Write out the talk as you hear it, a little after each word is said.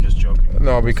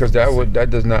No, because that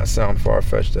does not sound far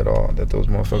fetched at all. That those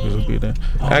motherfuckers would be there.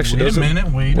 Actually, wait a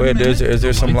minute. Is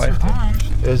there some life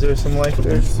there? Is there some life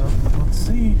there? Let's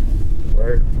see.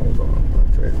 Right, hold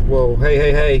on. Okay. Well,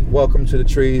 hey. Welcome to the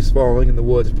Trees Falling in the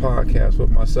Woods podcast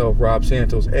with myself, Rob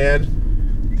Santos,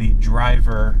 and the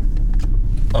driver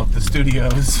of the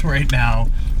studios right now,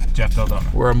 Jeff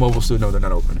Daldona. We're a mobile studio. No, they're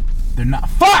not open. They're not.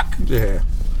 Fuck! Yeah.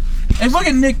 And look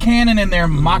at Nick Cannon in there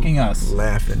mocking us.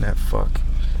 Laughing that fuck.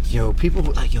 Yo, people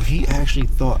like, he actually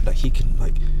thought that he can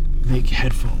like make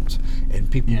headphones and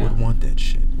people would want that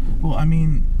shit. Well, I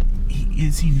mean,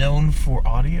 is he known for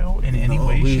audio in any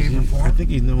way, shape, or form? I think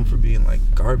he's known for being like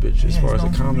garbage as far as a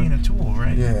comment. He's known for being a tool,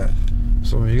 right? Yeah.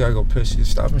 So when you gotta go piss, your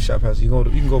Stop and Shop has you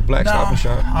can go Black Stop and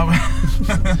Shop. I'll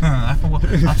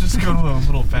just go to those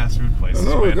little fast food places.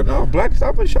 No, Black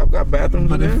Stop and Shop got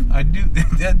bathrooms in there. I do.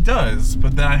 That does,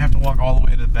 but then I have to walk all the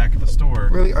way to the back of the store.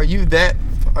 Really?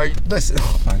 Listen.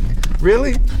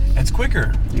 Really? It's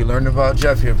quicker. You learn about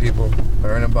Jeff here, people.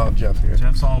 Learn about Jeff here.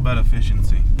 Jeff's all about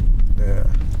efficiency. Yeah.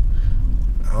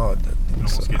 Oh,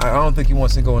 I don't think he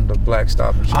wants to go into Black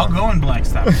Stop and Shop. I'll go in Black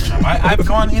Stop and Shop. I've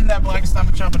gone in that Black Stop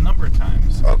and Shop a number of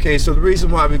times. Okay, so the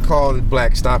reason why we call it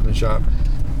Black Stop and Shop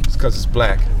is because it's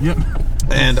black. Yep.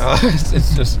 And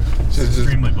it's just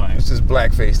extremely black. It's just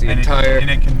blackface. And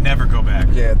it can never go back.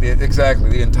 Yeah, exactly.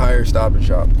 The entire Stop and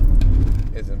Shop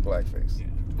is in blackface. Yeah.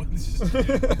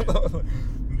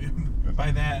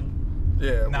 By that,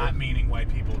 not meaning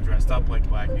white people dressed up like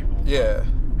black people. Yeah.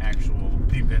 Actual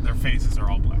people, their faces are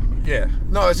all black. Yeah.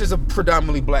 No, it's just a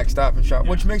predominantly black Stop and Shop,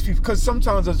 which makes me, because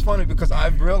sometimes it's funny because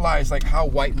I've realized like how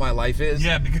white my life is.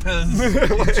 Yeah, because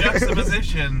the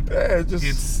juxtaposition.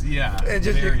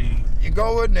 You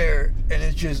go in there and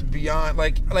it's just beyond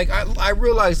like I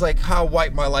realize like how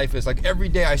white my life is. Like every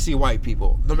day I see white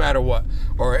people, no matter what,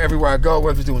 or everywhere I go,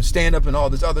 whether it's doing stand up and all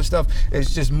this other stuff,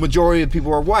 it's just majority of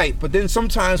people are white. But then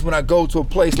sometimes when I go to a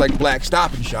place like Black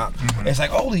Stop and Shop, it's like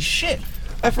holy shit.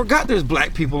 I forgot there's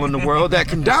black people in the world that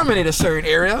can dominate a certain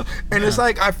area, and it's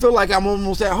like I feel like I'm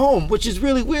almost at home, which is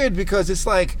really weird because it's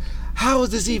like, how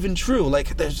is this even true?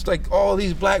 Like there's like all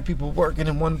these black people working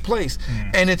in one place,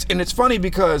 and it's funny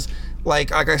because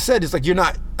like I said, it's like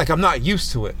I'm not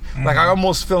used to it. Like I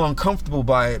almost feel uncomfortable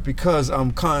by it because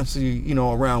I'm constantly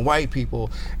around white people,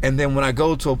 and then when I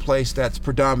go to a place that's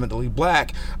predominantly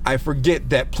black, I forget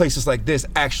that places like this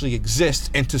actually exist,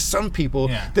 and to some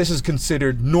people this is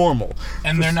considered normal.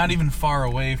 And they're not even far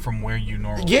away from where you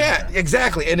normally are.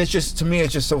 Exactly. And it's just, to me,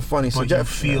 it's just so funny. But you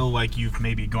feel like you've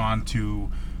maybe gone to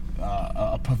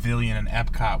a pavilion in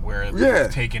Epcot where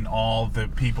they've taken all the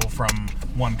people from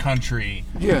one country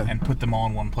and put them all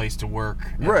in one place to work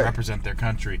and represent their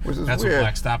country. That's weird. What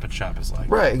Black Stop and Shop is like.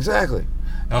 Right, exactly.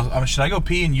 Should I go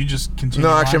pee and you just continue?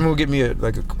 No, actually, I'm going to get me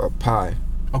a pie.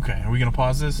 Okay, are we going to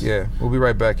pause this? Yeah, we'll be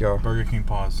right back, y'all. Burger King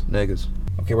pause. Niggas.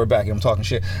 Okay, we're back. I'm talking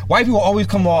shit. White people always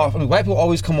come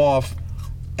off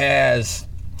as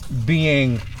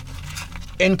being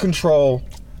in control.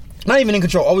 Not even in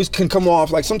control, always can come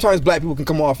off, like sometimes black people can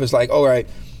come off as like, all right,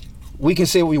 we can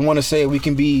say what we want to say, we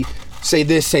can say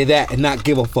this, say that, and not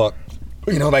give a fuck.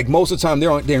 Like most of the time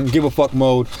they're in give a fuck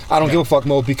mode. I don't give a fuck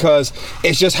mode because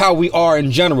it's just how we are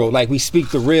in general. Like we speak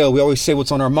the real, we always say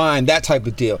what's on our mind, that type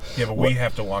of deal. Yeah, but we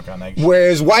have to walk on eggshells.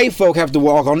 Whereas white folk have to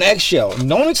walk on eggshell. And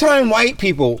the only time white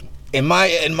people, in my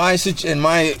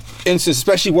instance,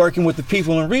 especially working with the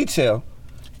people in retail,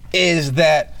 is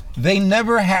that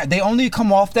they only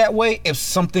come off that way if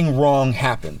something wrong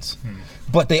happens.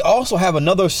 But they also have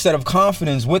another set of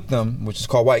confidence with them, which is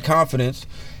called white confidence,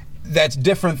 that's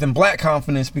different than black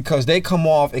confidence because they come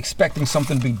off expecting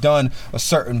something to be done a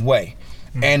certain way.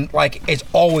 And like it's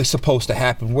always supposed to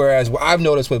happen. Whereas what I've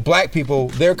noticed with black people,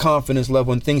 their confidence level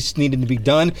when things needed to be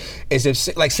done is if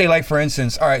say for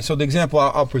instance, all right, so the example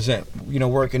I'll present,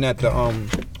 working at the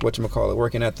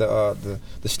working at the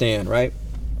stand, right?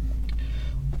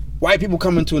 White people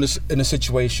come in a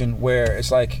situation where it's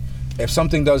like if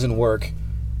something doesn't work,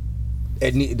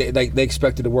 they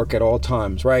expect it to work at all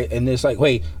times, right? And it's like,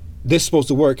 wait, this is supposed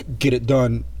to work, get it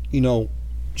done,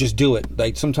 just do it.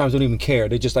 Like sometimes they don't even care.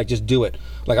 They just do it.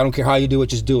 Like I don't care how you do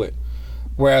it, just do it.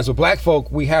 Whereas with black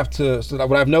folk, we have to. So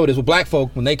what I've noticed with black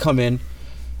folk, when they come in,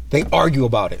 they argue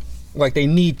about it. Like they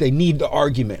need the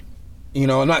argument.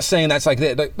 I'm not saying that's like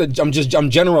that. I'm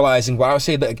generalizing, but I would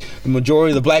say that the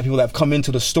majority of the black people that have come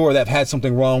into the store that have had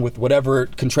something wrong with whatever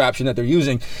contraption that they're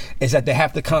using is that they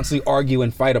have to constantly argue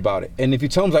and fight about it. And if you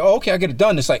tell them like, oh, okay, I get it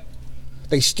done, it's like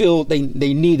they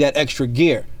need that extra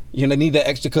gear. You know, they need that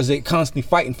extra because they're constantly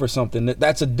fighting for something.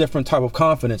 That's a different type of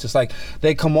confidence. It's like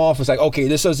they come off, it's like, okay,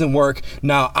 this doesn't work.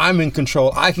 Now I'm in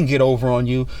control. I can get over on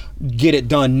you, get it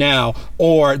done now.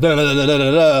 Or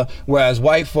whereas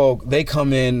white folk, they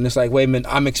come in and it's like, wait a minute,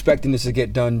 I'm expecting this to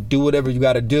get done. Do whatever you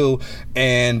got to do.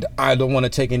 And I don't want to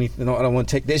take anything. I don't want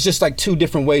to take. It's just like two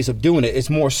different ways of doing it. It's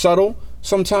more subtle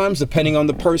sometimes, depending on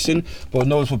the person. But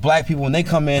notice with black people, when they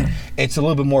come in, it's a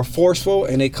little bit more forceful,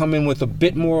 and they come in with a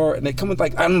bit more, and they come with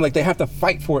like, I don't know, like they have to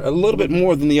fight for it a little bit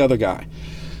more than the other guy.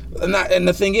 And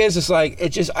the thing is, it's like,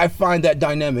 I find that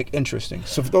dynamic interesting.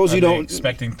 So for those who don't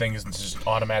expecting things just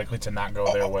automatically to not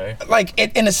go their way, like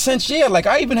in a sense, yeah. Like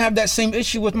I even have that same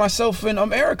issue with myself in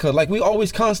America. Like we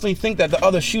always constantly think that the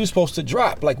other shoe's supposed to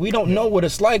drop. Like we don't know what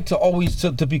it's like to always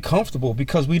to be comfortable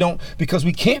because we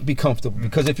can't be comfortable.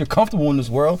 Because if you're comfortable in this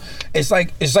world, it's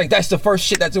like that's the first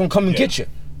shit that's gonna come and get you.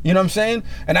 You know what I'm saying?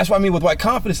 And that's what I mean with white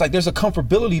confidence. Like there's a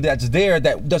comfortability that's there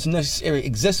that doesn't necessarily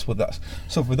exist with us.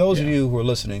 So for those of you who are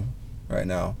listening right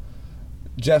now,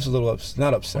 Jeff's a little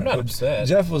not upset. I'm not upset.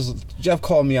 Jeff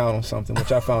called me out on something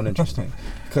which I found interesting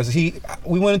because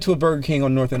we went into a Burger King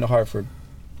on North End of Hartford,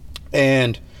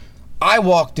 and I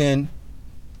walked in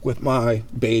with my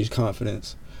beige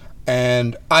confidence,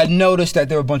 and I noticed that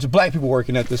there were a bunch of black people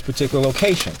working at this particular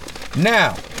location.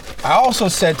 Now, I also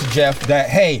said to Jeff that,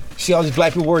 hey, see all these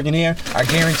black people working here? I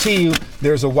guarantee you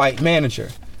there's a white manager.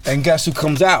 And guess who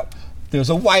comes out?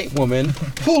 There's a white woman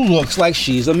who looks like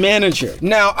she's a manager.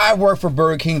 Now, I worked for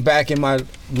Burger King back in my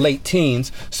late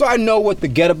teens, so I know what the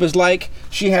getup is like.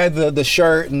 She had the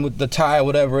shirt and with the tie,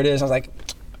 whatever it is. I was like,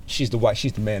 she's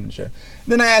the manager.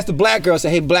 Then I asked the black girl, I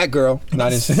said, hey, black girl. No, I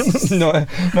didn't say, no,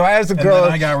 I asked the girl. And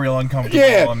then I got real uncomfortable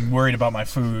and worried about my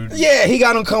food. Yeah, he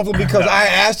got uncomfortable because I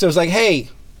asked her, I was like, hey,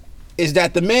 is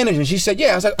that the manager? And she said,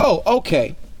 yeah. I was like, oh,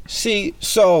 okay. See,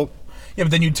 so. Yeah,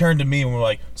 but then you turned to me and were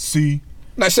like, see?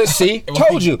 And I said, see,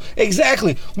 told you.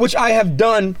 Exactly. Which I have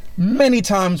done many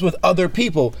times with other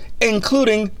people,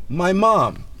 including my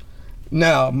mom.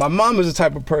 Now, my mom is the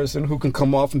type of person who can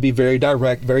come off and be very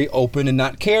direct, very open, and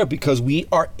not care because we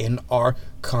are in our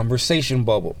conversation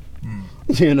bubble.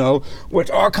 You know, which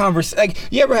our conversation,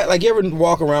 like you ever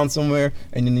walk around somewhere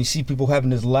and then you see people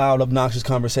having this loud, obnoxious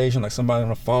conversation, like somebody on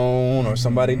the phone or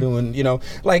somebody doing, you know,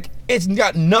 like it's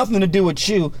got nothing to do with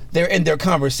you. They're in their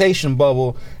conversation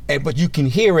bubble, but you can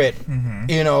hear it,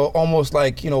 you know, almost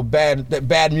like, you know,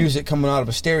 bad music coming out of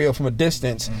a stereo from a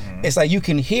distance. It's like you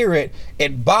can hear it,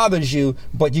 it bothers you,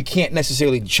 but you can't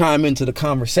necessarily chime into the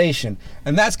conversation.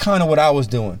 And that's kind of what I was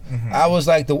doing. I was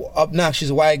like the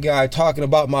obnoxious white guy talking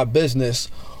about my business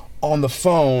on the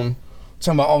phone,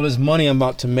 talking about all this money I'm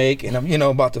about to make, and I'm, you know,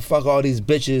 about to fuck all these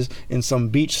bitches in some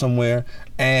beach somewhere.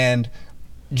 And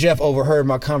Jeff overheard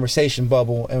my conversation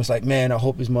bubble and was like, man, I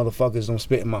hope these motherfuckers don't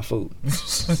spit in my food.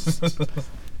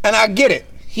 And I get it.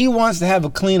 He wants to have a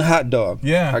clean hot dog.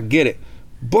 Yeah. I get it.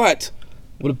 But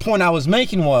the point I was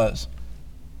making was,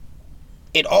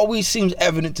 it always seems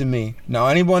evident to me, now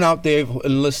anyone out there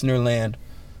in listener land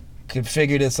can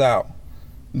figure this out,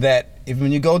 that if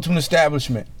when you go to an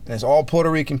establishment and it's all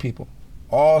Puerto Rican people,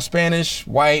 all Spanish,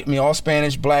 white, all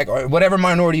Spanish, black, or whatever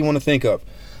minority you want to think of,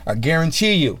 I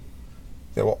guarantee you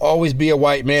there will always be a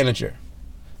white manager.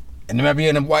 And there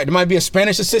might be a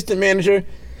Spanish assistant manager.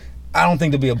 I don't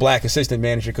think there'll be a black assistant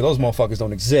manager because those motherfuckers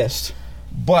don't exist.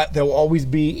 But there will always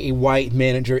be a white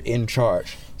manager in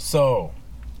charge. So,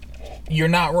 you're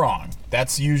not wrong.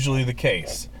 That's usually the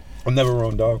case. I'm never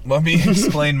wrong, dog. Let me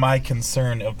explain my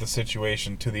concern of the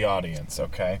situation to the audience,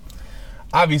 okay?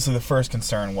 Obviously, the first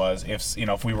concern was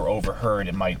if we were overheard,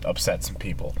 it might upset some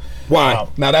people. Why?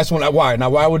 Why? Now,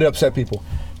 why would it upset people?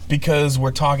 Because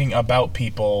we're talking about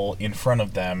people in front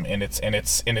of them, and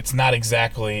it's not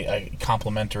exactly a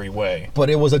complimentary way.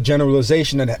 But it was a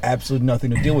generalization that had absolutely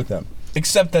nothing to do with them.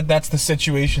 Except that that's the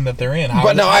situation that they're in.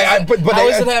 How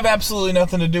does it have absolutely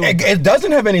nothing to do with it? It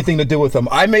doesn't have anything to do with them.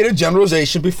 I made a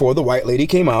generalization before the white lady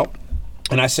came out,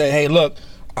 and I said, hey, look,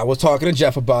 I was talking to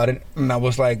Jeff about it, and I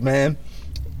was like, man,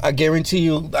 I guarantee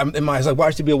you, in my eyes, like, why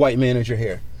should there be a white manager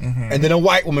here? And then a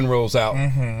white woman rolls out.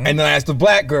 And then I asked the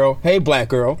black girl, hey, black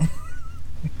girl,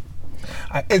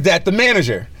 is that the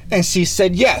manager? And she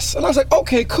said yes. And I was like,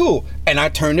 okay, cool. And I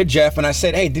turned to Jeff and I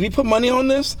said, hey, did he put money on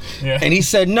this? Yeah. And he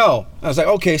said no. I was like,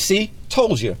 okay, see,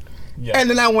 told you. Yeah. And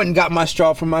then I went and got my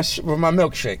straw for my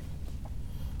milkshake.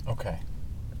 Okay.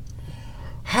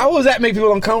 How does that make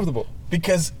people uncomfortable?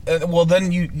 Because,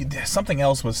 then something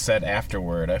else was said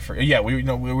afterward. We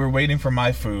were waiting for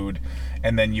my food,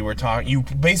 and then you were talking. You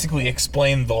basically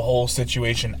explained the whole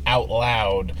situation out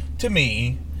loud to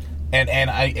me, and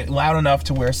I loud enough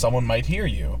to where someone might hear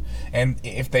you. And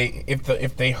if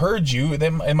they heard you, they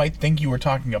might think you were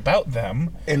talking about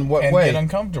them. In what and way? Get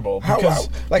uncomfortable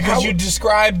Because you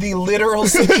described the literal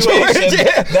situation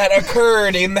that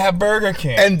occurred in that Burger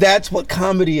King. And that's what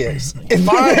comedy is.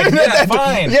 Fine,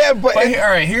 fine. Yeah, but all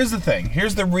right. Here's the thing.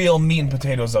 Here's the real meat and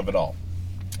potatoes of it all.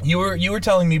 You were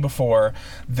telling me before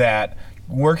that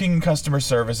working in customer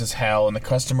service is hell, and a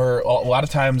lot of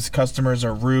times customers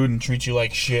are rude and treat you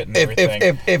like shit and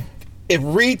everything. If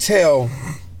retail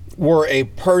were a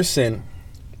person,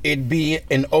 it'd be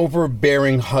an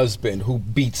overbearing husband who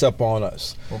beats up on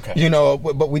us. Okay. You know,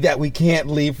 but we can't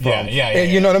leave from. Yeah.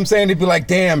 You know what I'm saying? It'd be like,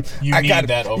 damn, I got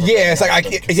that. Yeah, it's like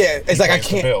I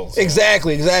can't. Bills,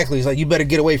 exactly. It's like you better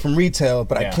get away from retail,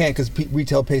 but I can't because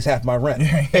retail pays half my rent.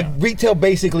 And retail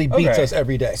basically beats us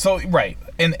every day. So right,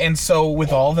 and so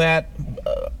with all that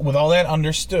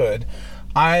understood,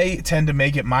 I tend to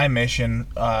make it my mission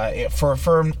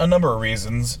for a number of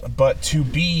reasons, but to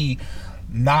be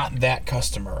not that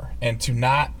customer and to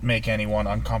not make anyone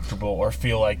uncomfortable or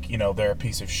feel like, you know, they're a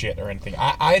piece of shit or anything.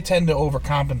 I tend to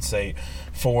overcompensate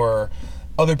for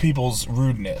other people's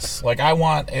rudeness. Like I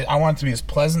want it to be as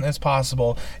pleasant as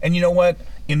possible. And you know what?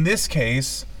 In this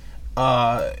case,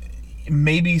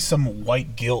 maybe some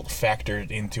white guilt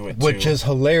factored into it too. Which is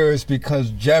hilarious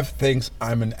because Jeff thinks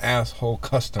I'm an asshole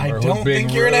customer. I don't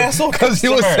think you're an asshole customer. Because he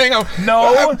was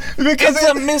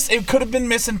saying it could have been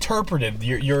misinterpreted.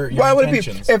 Your why would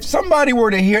intentions. it be? If somebody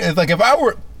were to hear, it's like if I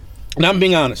were, and I'm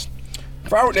being honest,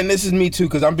 if I were, and this is me too,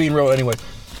 because I'm being real anyway.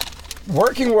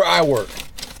 Working where I work,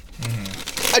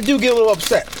 I do get a little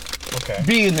upset. Okay.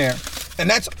 Being there, and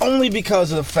that's only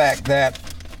because of the fact that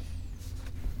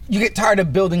you get tired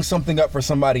of building something up for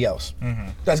somebody else.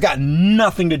 That's got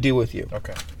nothing to do with you.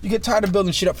 Okay. You get tired of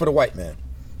building shit up for the white man.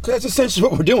 Because that's essentially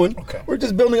what we're doing. Okay. We're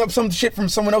just building up some shit from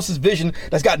someone else's vision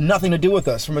that's got nothing to do with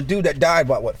us. From a dude that died,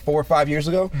 what 4 or 5 years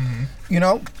ago? You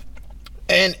know?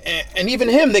 And even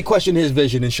him, they questioned his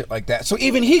vision and shit like that. So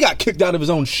even he got kicked out of his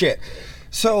own shit.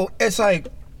 So it's like,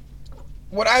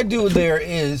 what I do there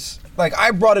is, like,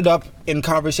 I brought it up in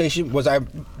conversation.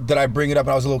 Did I bring it up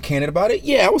and I was a little candid about it?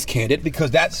 Yeah, I was candid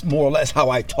because that's more or less how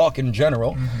I talk in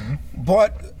general.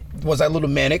 But was I a little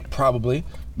manic? Probably.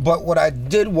 But what I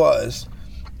did was,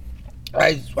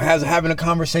 I was having a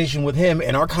conversation with him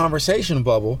in our conversation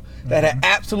bubble that had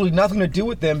absolutely nothing to do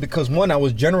with them because, one, I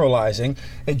was generalizing.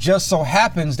 It just so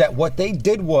happens that what they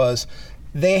did was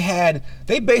they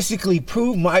basically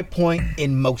proved my point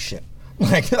in motion.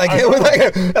 It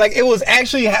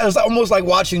was almost like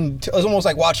watching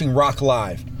Rock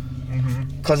live,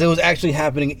 because it was actually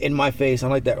happening in my face. I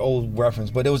like that old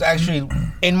reference, but it was actually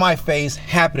in my face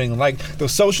happening. Like the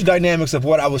social dynamics of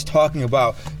what I was talking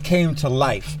about came to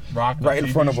life Rock, right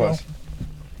in front of show? us.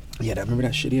 Yeah, remember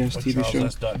that shitty ass TV show? Charles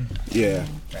S. Dutton. Yeah,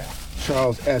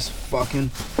 Charles S. fucking.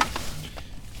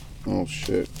 Oh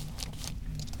shit.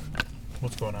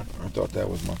 What's going on? I thought that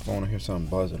was my phone. I hear something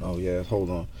buzzing. Oh yeah,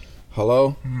 hold on.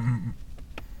 Hello?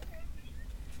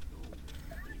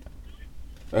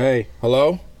 Hey,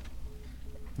 hello?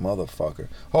 Motherfucker.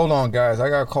 Hold on, guys. I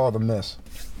gotta call the miss.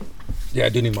 Yeah, I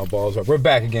do need my balls up. We're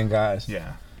back again, guys.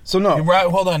 Yeah. So no.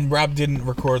 Hold on. Rob didn't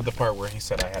record the part where he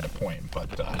said I had a point,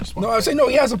 but I just want. No, I say no.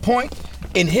 He has a point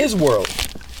in his world,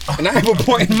 and I have a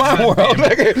point in my world.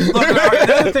 Look,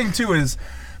 the other thing too is,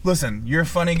 listen, you're a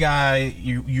funny guy.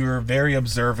 You're very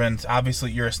observant.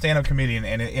 Obviously, you're a stand-up comedian,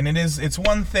 and it's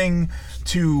one thing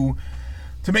to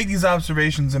make these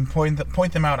observations and point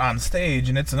them out on stage,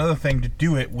 and it's another thing to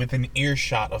do it with an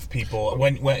earshot of people.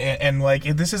 When like,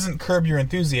 this isn't Curb Your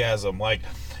Enthusiasm. Like,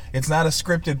 it's not a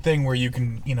scripted thing where you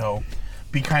can, you know,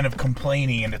 be kind of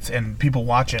complaining and people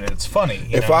watch it and it's funny.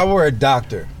 If I were a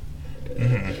doctor,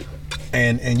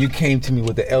 and you came to me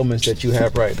with the ailments that you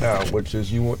have right now, which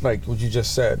is like what you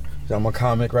just said. I'm a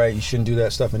comic, right? You shouldn't do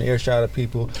that stuff in the earshot of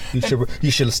people. You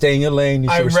should stay in your lane. You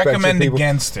should respect your people. I recommend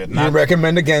against it. You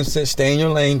recommend against it. Stay in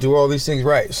your lane. Do all these things,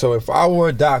 right? So if I were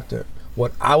a doctor,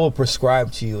 what I will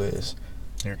prescribe to you is,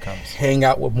 here it comes, hang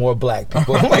out with more black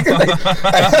people. like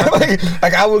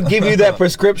I would give you that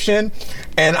prescription,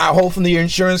 and I hopefully your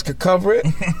insurance could cover it,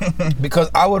 because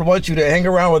I would want you to hang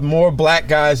around with more black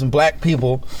guys and black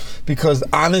people, because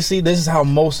honestly, this is how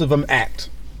most of them act.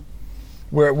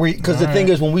 Because the thing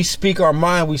is, when we speak our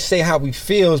mind, we say how we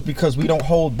feel, is because we don't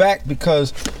hold back.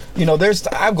 Because, you know,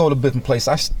 I go to different places.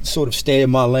 I sort of stay in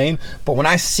my lane. But when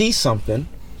I see something,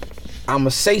 I'm going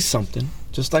to say something,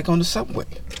 just like on the subway.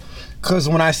 Because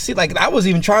when I see, like, I was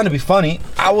even trying to be funny.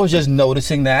 I was just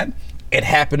noticing that it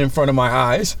happened in front of my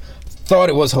eyes. Thought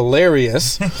it was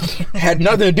hilarious. Had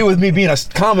nothing to do with me being a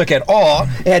comic at all.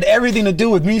 It had everything to do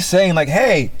with me saying, like,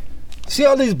 hey, see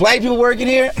all these black people working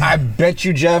here? I bet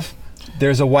you, Jeff,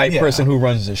 there's a white person who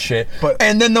runs this shit.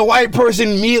 And then the white person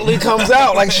immediately comes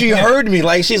out like she heard me.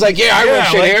 Like she's like, I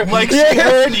run shit here. Like she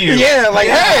heard you. Yeah,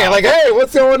 hey,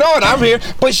 what's going on? I'm here.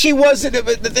 But she wasn't.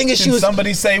 The thing is, Did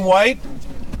somebody say white?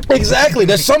 Exactly.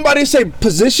 Does somebody say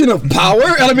position of power?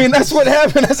 I mean, that's what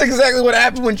happened. That's exactly what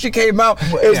happened when she came out.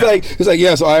 It's like,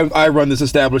 yeah, so I run this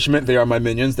establishment. They are my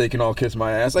minions. They can all kiss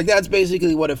my ass. Like, that's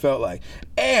basically what it felt like.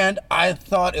 And I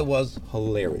thought it was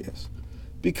hilarious.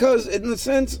 Because in the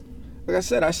sense, like I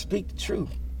said, I speak the truth.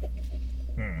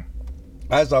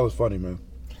 I thought it was funny, man.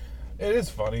 It is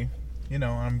funny. You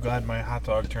know, I'm glad my hot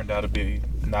dog turned out to be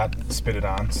not spitted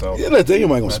on. So yeah, ain't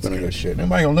nobody gonna spit on your shit.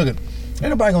 Nobody gonna look at. Ain't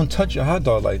nobody gonna touch your hot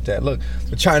dog like that. Look,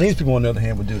 the Chinese people on the other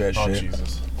hand would do that shit. Oh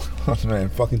Jesus, man,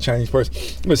 fucking Chinese person.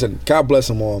 Listen, God bless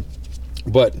them all,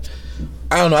 but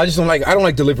I don't know. I don't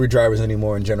like delivery drivers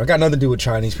anymore in general. It got nothing to do with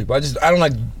Chinese people. I don't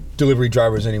like delivery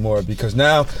drivers anymore because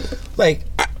now,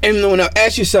 and when I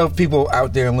ask yourself, people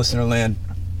out there in listener land,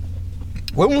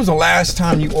 when was the last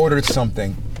time you ordered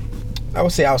something? I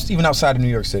would say even outside of New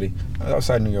York City,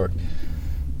 outside New York,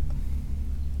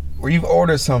 where you've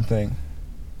ordered something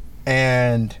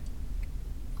and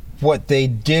what they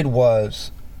did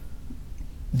was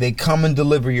they come and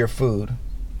deliver your food,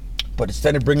 but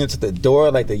instead of bringing it to the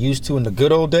door like they used to in the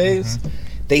good old days,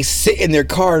 they sit in their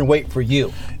car and wait for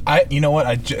you. You know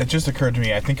what? It just occurred to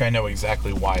me, I think I know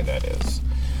exactly why that is.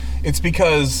 It's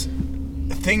because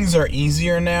things are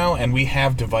easier now, and we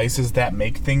have devices that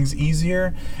make things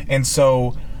easier, and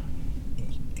so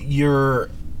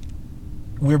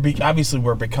obviously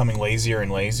we're becoming lazier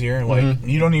and lazier. Like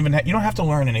you don't have to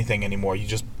learn anything anymore. You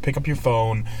just pick up your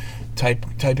phone, type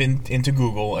into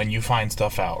Google, and you find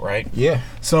stuff out, right? Yeah.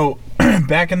 So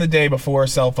back in the day, before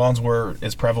cell phones were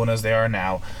as prevalent as they are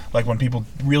now, like when people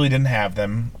really didn't have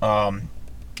them,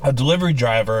 a delivery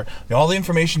driver, all the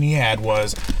information he had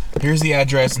was, here's the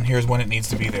address and here's when it needs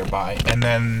to be there by. And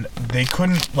then they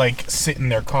couldn't sit in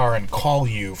their car and call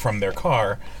you from their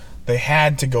car. They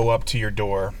had to go up to your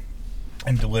door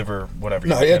and deliver whatever.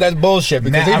 No, yeah, that's bullshit.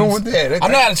 Because now,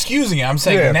 I'm not excusing it. I'm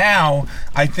saying now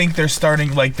I think they're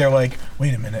starting, they're like,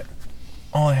 wait a minute,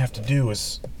 all I have to do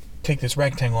is take this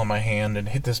rectangle in my hand and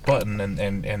hit this button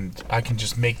and I can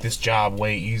just make this job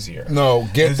way easier. No,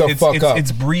 get the fuck up.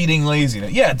 It's breeding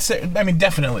laziness. Yeah,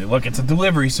 definitely. Look, it's a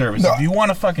delivery service. No. If you want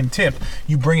a fucking tip,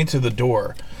 you bring it to the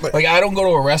door. I don't go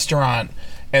to a restaurant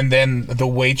and then the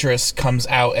waitress comes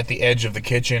out at the edge of the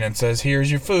kitchen and says, here's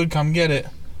your food, come get it.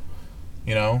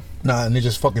 You know? Nah, and they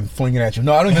just fucking fling it at you.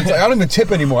 No, I don't even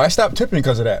tip anymore. I stopped tipping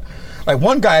because of that.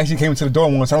 One guy actually came to the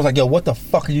door once. I was like, yo, what the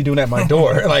fuck are you doing at my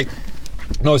door?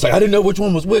 No, it's I didn't know which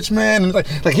one was which, man. And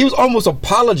like he was almost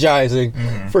apologizing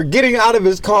for getting out of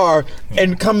his car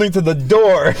and coming to the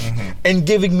door and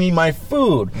giving me my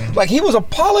food. He was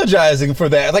apologizing for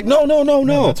that. No.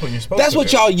 Yeah, that's what you're supposed to do. That's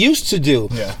what y'all used to do.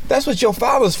 Yeah. That's what your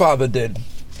father's father did.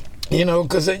 You know,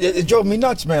 because it drove me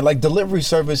nuts, man. Delivery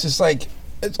service, it's I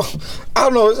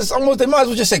don't know. It's almost they might as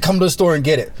well just say come to the store and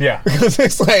get it. Yeah, because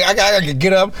it's I gotta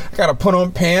get up, I gotta put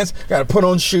on pants, I gotta put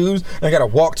on shoes, and I gotta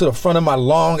walk to the front of my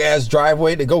long ass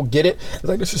driveway to go get it. It's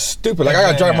this is stupid. I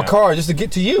gotta drive my car just to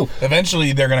get to you.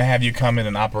 Eventually, they're gonna have you come in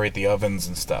and operate the ovens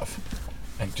and stuff,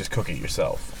 and just cook it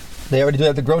yourself. They already do that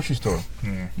at the grocery store.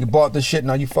 You bought the shit,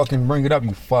 now you fucking bring it up,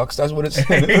 you fucks. That's what it's.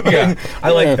 Yeah,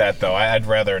 I like that though. I'd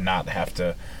rather not have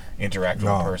to interact with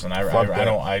a person. I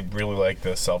really like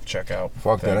the self-checkout.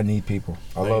 Fuck thing. That. I need people.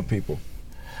 I love people.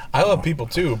 I love people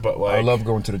too, but I love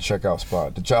going to the checkout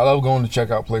spot. I love going to the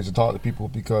checkout place to talk to people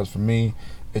because for me,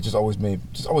 it just always made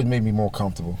me more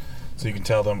comfortable. So you can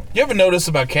tell them. You ever notice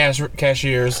about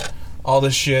cashiers, all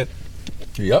this shit?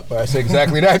 Yep, I say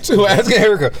exactly that too. Ask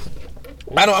Erica.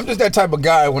 I'm just that type of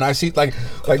guy when I see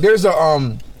there's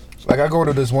a I go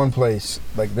to this one place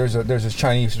there's this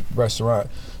Chinese restaurant.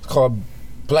 It's called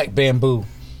Black Bamboo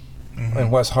in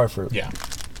West Hartford. Yeah.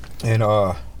 And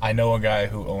I know a guy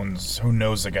who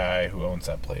knows a guy who owns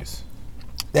that place.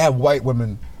 They have white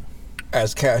women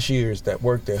as cashiers that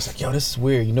work there. It's yo, this is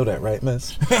weird. You know that, right,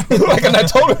 miss? And I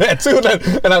told her that too.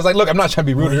 And I was like, look, I'm not trying to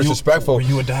be rude or disrespectful. Were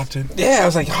you adopted? Yeah, I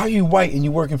was like, how are you white and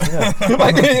you working for them?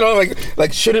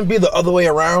 Shouldn't be the other way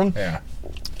around. Yeah.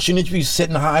 Shouldn't you be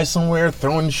sitting high somewhere,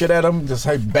 throwing shit at them, just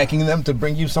begging them to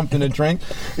bring you something to drink?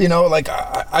 You know,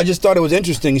 I just thought it was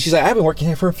interesting. She's like, I've been working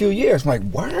here for a few years. I'm like,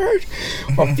 word?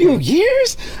 A few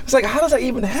years? It's how does that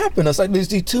even happen? It's there's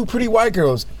these two pretty white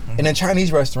girls in a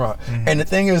Chinese restaurant. And the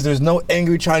thing is, there's no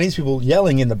angry Chinese people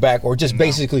yelling in the back or just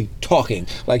basically talking,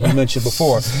 like you mentioned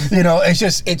before. You know,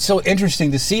 it's so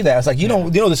interesting to see that. It's you know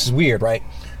this is weird, right?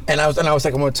 And I was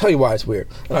like, I'm going to tell you why it's weird.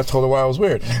 And I told her why it was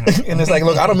weird. And it's like,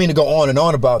 look, I don't mean to go on and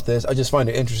on about this. I just find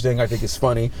it interesting. I think it's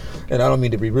funny. And I don't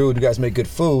mean to be rude. You guys make good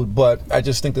food. But I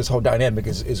just think this whole dynamic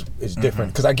is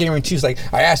different. Because I guarantee, she's like,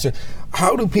 I asked her,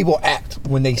 how do people act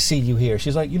when they see you here?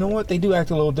 She's like, you know what? They do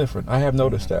act a little different. I have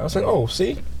noticed that. I was like, oh,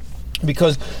 see?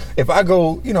 Because if I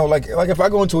go, you know, like if I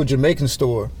go into a Jamaican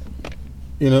store,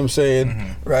 you know what I'm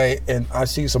saying? Right? And I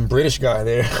see some British guy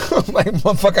there. I'm like,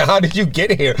 motherfucker, how did you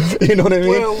get here? You know what I mean?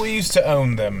 Well, we used to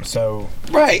own them, so.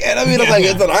 Right. And I mean, I'm like,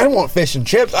 I don't want fish and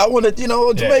chips. I want a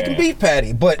Jamaican beef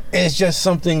patty. But it's just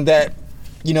something that,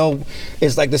 you know,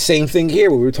 it's like the same thing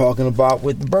here we were talking about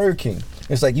with the Burger King.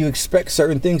 It's like you expect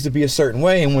certain things to be a certain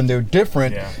way, and when they're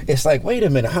different, it's like, wait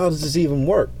a minute, how does this even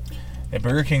work? And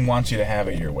Burger King wants you to have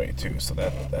it your way too, so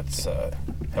that's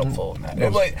helpful in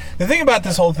that. Like, the thing about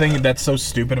this whole thing that's so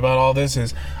stupid about all this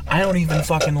is I don't even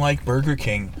fucking like Burger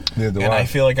King, and I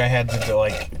feel like I had to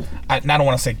like, I don't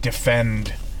want to say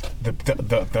defend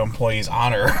the employee's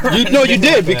honor. You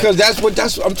did, because that's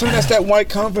that white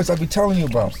confidence I be telling you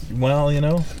about. Well, you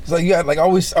know, it's like I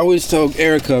always tell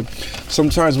Erica,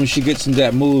 sometimes when she gets in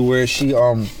that mood where she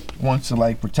wants to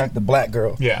like protect the black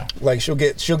girl. Yeah. Like she'll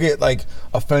get like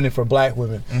offended for black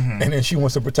women, and then she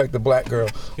wants to protect the black girl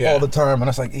all the time. And I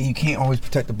was like, you can't always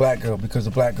protect the black girl because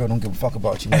the black girl don't give a fuck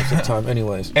about you most of the time,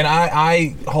 anyways. And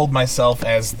I hold myself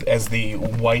as the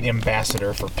white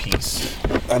ambassador for peace.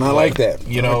 And I like that.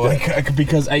 You know, like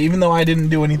because even though I didn't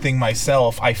do anything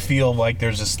myself, I feel like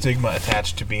there's a stigma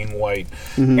attached to being white,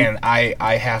 and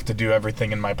I have to do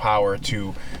everything in my power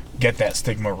to get that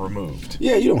stigma removed.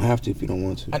 Yeah, you don't have to if you don't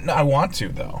want to. I want to,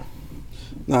 though.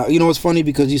 Now, you know what's funny?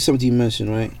 Because you something you mentioned,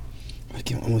 right? I'm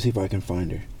going to see if I can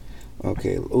find her.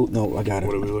 Okay. Oh, no, I got her.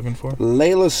 What are we looking for?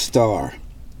 Layla Starr.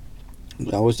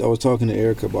 I was talking to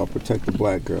Erica about Protect the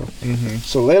Black Girl.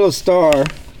 So Layla Starr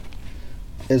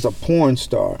is a porn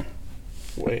star.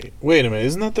 Wait a minute.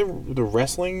 Isn't that the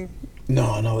wrestling?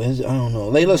 No, I don't know.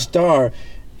 Layla Starr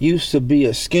used to be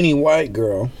a skinny white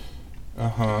girl.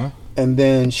 And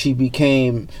then she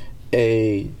became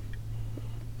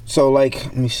so like,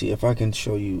 let me see if I can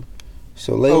show you.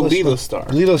 So Layla Starr.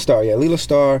 Layla Starr, yeah. Layla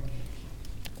Starr.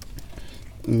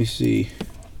 Let me see.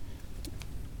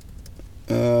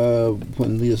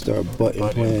 Putting Layla Starr butt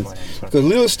implants. Because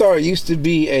Layla Starr used to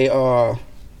be a,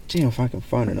 gee, if I can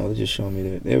find her now, they just showing me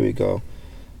that. There we go.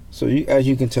 So as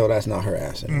you can tell, that's not her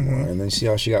ass anymore. And then see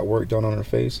how she got work done on her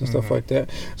face and stuff like that.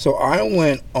 So I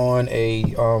went on a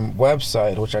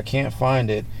website, which I can't find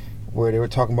it, where they were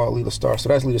talking about Layla Starr. So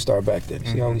that's Layla Starr back then.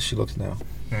 See how she looks now.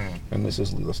 And this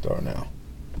is Layla Starr now.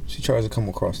 She tries to come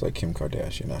across like Kim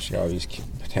Kardashian. Now she got all these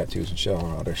tattoos and shit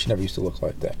on her. She never used to look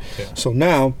like that. So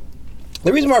now,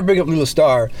 the reason why I bring up Layla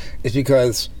Starr is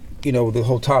because, you know, the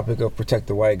whole topic of protect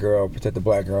the white girl, protect the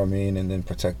black girl, and then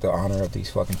protect the honor of these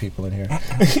fucking people in here.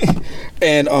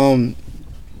 And,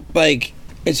 like,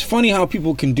 it's funny how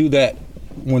people can do that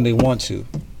when they want to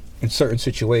in certain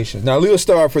situations. Now, Layla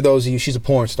Starr, for those of you, she's a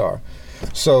porn star.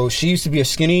 So she used to be a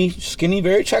skinny,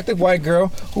 very attractive white girl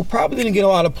who probably didn't get a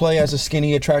lot of play as a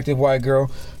skinny, attractive white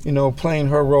girl, you know, playing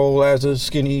her role as a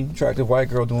skinny, attractive white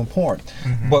girl doing porn.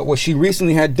 But what she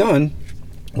recently had done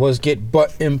was get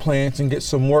butt implants and get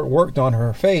some work done on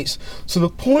her face to the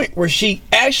point where she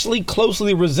actually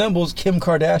closely resembles Kim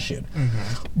Kardashian.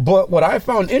 But what I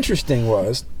found interesting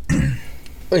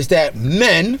is that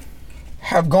men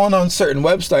have gone on certain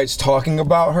websites talking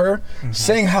about her,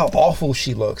 saying how awful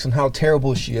she looks and how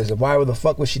terrible she is and why the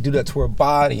fuck would she do that to her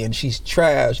body and she's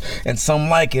trash and some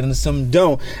like it and some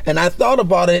don't. And I thought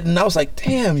about it and I was like,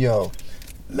 damn, yo,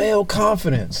 male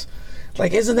confidence.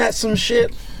 Like, isn't that some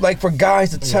shit? Like, for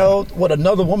guys to tell what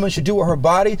another woman should do with her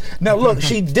body? Now, look,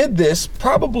 she did this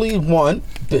probably, one,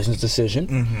 business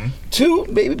decision. Two,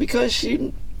 maybe because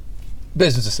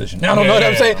business decision. I don't know what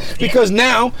I'm saying. Because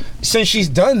now, since she's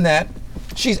done that,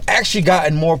 she's actually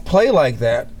gotten more play like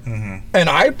that.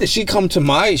 And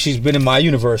she's been in my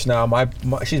universe now.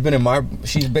 She's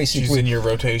basically in your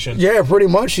rotation. Yeah, pretty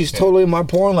much. She's totally in my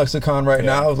porn lexicon right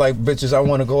now. Like, bitches I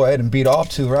want to go ahead and beat off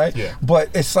to, right? But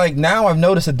it's like now I've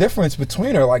noticed a difference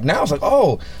between her. Like now it's like,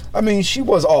 oh, I mean, she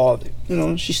was all, you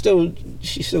know, she still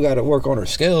got to work on her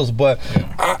skills, but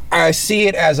I see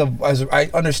it as I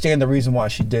understand the reason why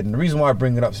she did, and the reason why I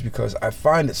bring it up is because I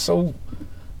find it so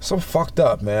fucked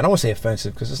up, man. I don't want to say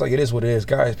offensive because it's like it is what it is,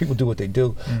 guys. People do what they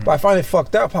do, but I find it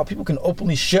fucked up how people can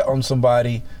openly shit on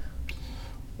somebody.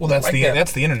 Well, that's like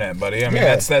that's the internet, buddy. I mean,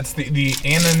 that's the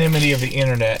anonymity of the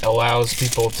internet allows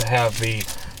people to have the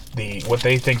what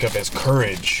they think of as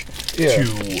courage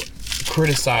to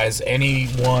criticize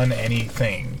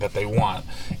anything that they want,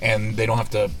 and they don't have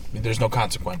to. There's no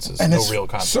consequences, and no real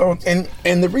consequences. So,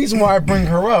 and the reason why I bring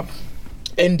her up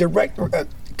in direct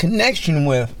connection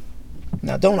with.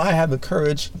 Now, don't I have the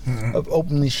courage of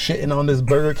openly shitting on this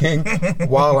Burger King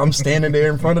while I'm standing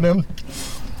there in front of them?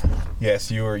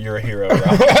 Yes, you're a hero,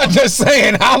 Rob. I'm just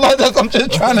saying.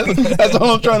 That's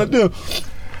all I'm trying to do.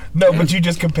 No, but you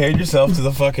just compared yourself to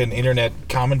the fucking internet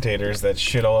commentators that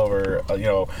shit all over,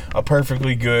 a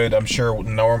perfectly good, I'm sure,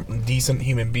 decent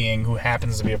human being who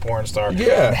happens to be a porn star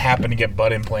and happen to get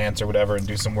butt implants or whatever and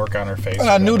do some work on her face. And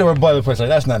I knew there were butt implants. Like,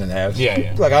 that's not an ass.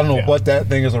 Yeah. Like, I don't know what that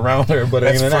thing is around her, but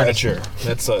that's ain't an furniture.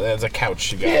 Ass. That's a couch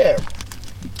she got. Yeah.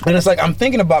 And it's like, I'm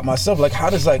thinking about myself, like, how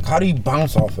do you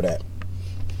bounce off of that?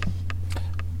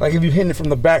 Like, if you're hitting it from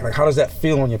the back, like, how does that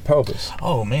feel on your pelvis?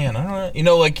 Oh, man, I don't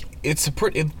know. Like, it's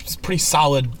pretty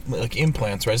solid, like,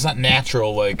 implants, right? It's not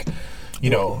natural, like, I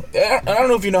don't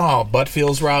know if you know how a butt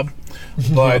feels, Rob,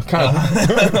 but,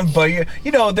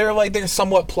 but they're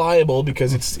somewhat pliable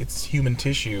because it's human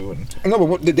tissue. And no, but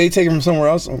what, did they take it from somewhere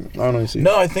else? I don't know.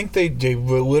 No, I think they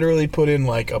literally put in,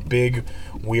 like, a big,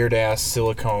 weird-ass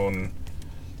silicone...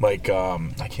 Like,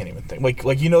 I can't even think.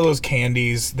 Like those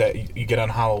candies that you get on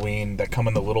Halloween that come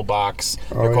in the little box?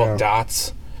 They're called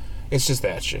dots. It's just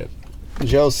that shit.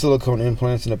 Gel silicone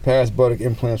implants. In the past, buttock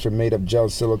implants were made of gel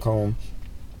silicone,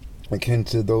 akin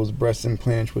to those breast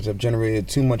implants, which have generated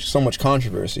so much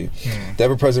controversy. The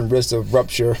ever-present risk of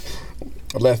rupture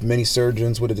left many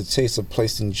surgeons with a distaste of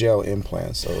placing gel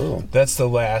implants. So, that's the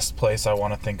last place I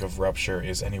want to think of rupture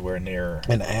is anywhere near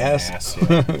an ass.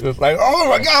 Yeah. It's like, oh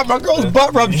my God, my girl's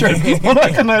butt ruptured.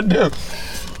 What can I do?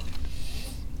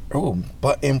 Oh,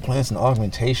 butt implants and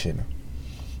augmentation.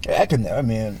 I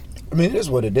mean, it is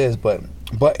what it is, but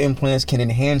butt implants can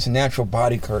enhance natural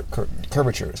body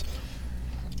curvatures.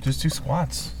 Just do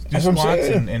squats. Do squats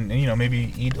and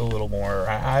maybe eat a little more.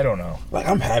 I don't know. Like,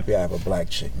 I'm happy I have a black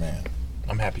chick, man.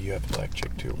 I'm happy you have a black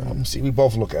chick too, Rob. See, we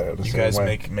both look at it the same way.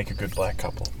 You guys make a good black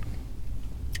couple.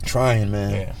 Trying,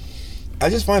 man. Yeah. I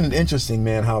just find it interesting,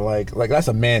 man, how like that's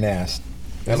a man ass.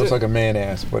 That looks like a man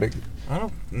ass, but it... I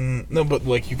don't... No, but,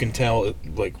 like, you can tell,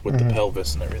 like, with the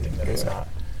pelvis and everything that it's not.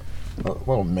 A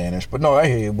little mannish. But no, I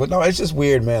hear you. But no, it's just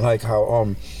weird, man, like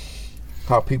how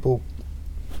people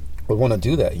would want to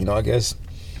do that. I guess,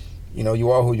 you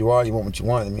are who you are, you want what you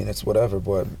want. I mean, it's whatever,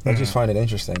 but I just find it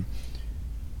interesting.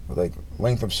 Like,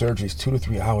 length of surgery is 2 to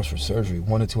 3 hours for surgery,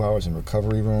 1 to 2 hours in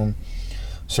recovery room.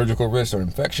 Surgical risks are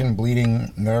infection,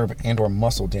 bleeding, nerve and or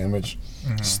muscle damage,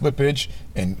 slippage,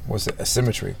 and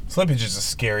asymmetry. Slippage is the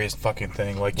scariest fucking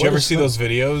thing. Like, do you ever see those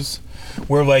videos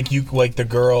where the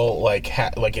girl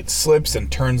it slips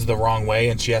and turns the wrong way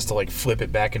and she has to like flip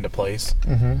it back into place?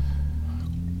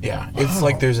 Yeah, it's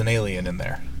like there's an alien in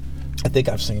there. I think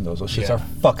I've seen those. Those shits are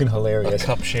fucking hilarious. A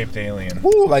cup-shaped alien.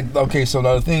 Woo, like, okay, so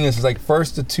the thing is like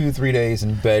first to 2-3 days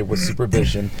in bed with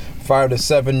supervision, 5 to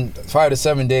 7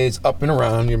 days up and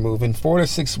around, you're moving, 4 to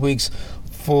 6 weeks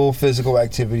full physical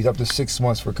activities, up to 6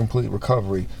 months for complete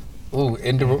recovery. Ooh,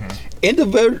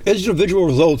 individual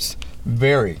results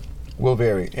will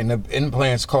vary, and the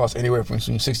implants cost anywhere from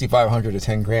 $6,500 to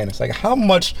 $10,000. It's like, how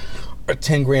much are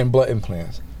 $10,000 butt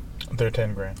implants? They're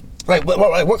 $10,000. Like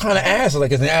what kind of ass?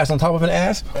 Like, is an ass on top of an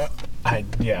ass?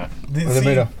 Yeah. They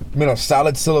made of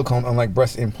solid silicone, unlike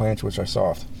breast implants, which are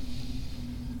soft.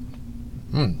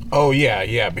 Oh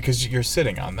yeah, because you're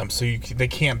sitting on them, so they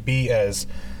can't be as,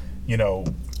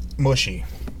 mushy.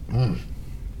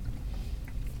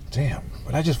 Damn,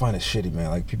 but I just find it shitty,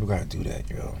 man. Like, people gotta do that,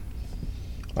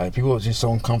 Like, people are just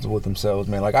so uncomfortable with themselves,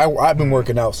 man. Like, I've been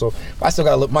working out, so I still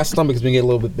got my stomach's been getting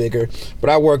a little bit bigger,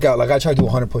 but I work out. Like, I try to do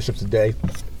 100 push-ups a day,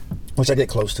 which I get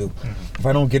close to. If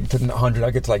I don't get to 100,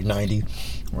 I get to like 90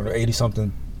 or 80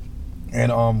 something,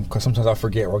 and because sometimes I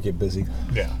forget or I'll get busy.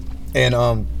 Yeah.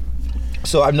 And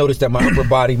so I've noticed that my upper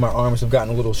body, my arms have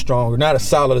gotten a little stronger. Not as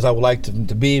solid as I would like them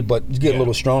to be, but get a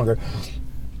little stronger.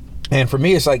 And for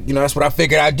me, it's like, that's what I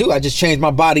figured I'd do. I just changed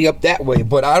my body up that way.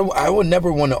 But I would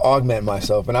never want to augment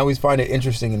myself. And I always find it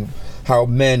interesting in how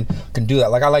men can do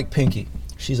that. Like, I like Pinky.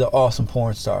 She's an awesome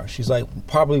porn star. She's like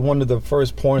probably one of the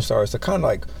first porn stars to kind of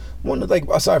like,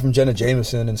 aside from Jenna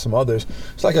Jameson and some others,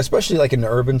 it's like, especially like in the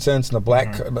urban sense and the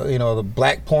black, the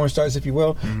black porn stars, if you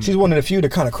will. She's one of the few to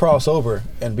kind of cross over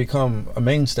and become a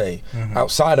mainstay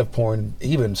outside of porn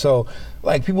even. So,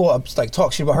 like, people like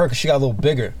talk shit about her because she got a little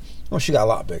bigger. Well, she got a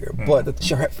lot bigger, but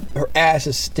her ass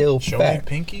is still fat. Show me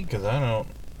Pinky, because I don't.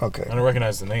 Okay. I don't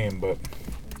recognize the name, but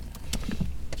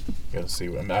gotta see.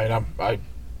 I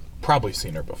probably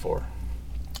seen her before.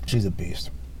 She's a beast.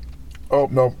 Oh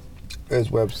no, his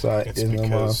website. It's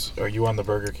because are you on the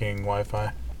Burger King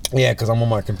Wi-Fi? Yeah, because I'm on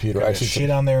my computer. Actually, shit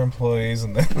on their employees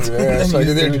and then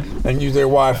and use their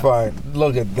Wi-Fi.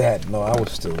 Look at that. No, I would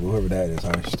still, whoever that is,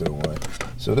 I still want.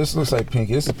 So this looks like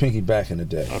Pinky. This is Pinky back in the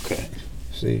day. Okay.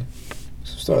 See?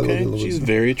 Start okay. She's a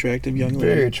very attractive young lady.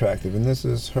 Very attractive. And this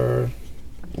is her,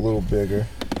 a little bigger.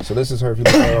 So this is her. If you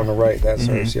look at her on the right, that's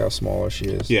her. See how smaller she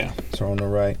is? Yeah. It's her on the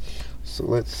right. So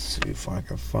let's see if I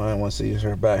can find one. See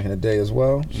her back in the day as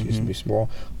well. She used to be small.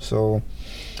 So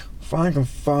if I can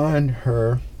find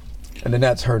her. And then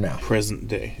that's her now. Present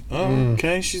day. Oh,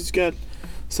 okay. She's got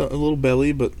a little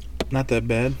belly, but not that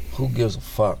bad. Who gives a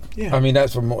fuck? Yeah. I mean,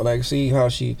 that's from like, see how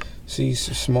she's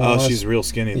small. Oh, she's real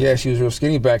skinny. Yeah, she was real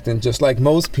skinny back then, just like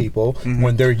most people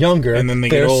when they're younger. And then they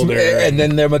get older. And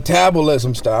then their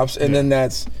metabolism stops, and then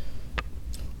that's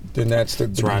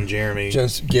it's Ron Jeremy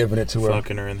just giving it to her.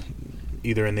 Fucking her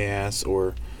either in the ass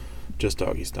or just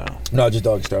doggy style. No, just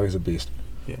doggy style. He's a beast.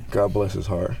 Yeah. God bless his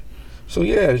heart. So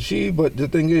yeah, but the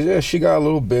thing is, yeah, she got a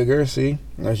little bigger. See,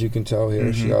 as you can tell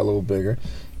here, she got a little bigger.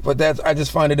 But I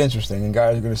just find it interesting, and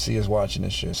guys are gonna see us watching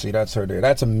this shit. See, that's her there.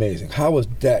 That's amazing. How is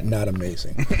that not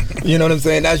amazing? You know what I'm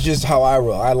saying? That's just how I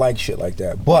roll. I like shit like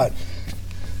that. But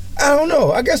I don't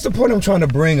know. I guess the point I'm trying to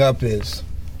bring up is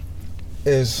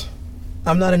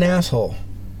I'm not an asshole.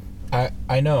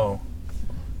 I know.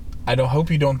 I don't hope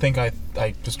you don't think I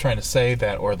was trying to say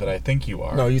that or that I think you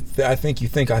are. No, I think you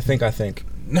think. I think.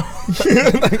 No,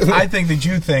 I think that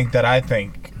you think that I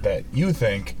think that you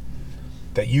think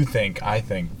that you think I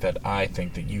think that I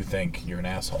think that you think you're an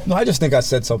asshole. No, I just think I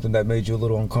said something that made you a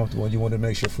little uncomfortable and you wanted to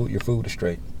make sure your food is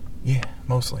straight. Yeah,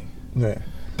 mostly. Yeah.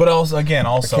 But I can't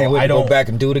wait to go back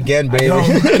and do it again, baby.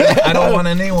 I don't want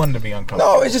anyone to be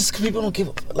uncomfortable. No, it's just people don't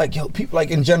give people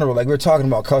like in general. Like we're talking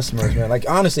about customers, man. Like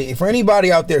honestly, for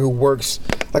anybody out there who works,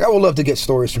 like I would love to get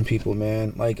stories from people,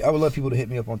 man. Like I would love people to hit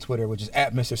me up on Twitter, which is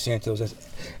 @Mr. Santos. That's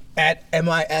 @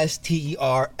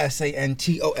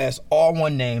 MisterSantos, all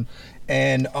one name.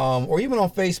 And or even on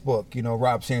Facebook,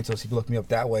 Rob Santos, if you look me up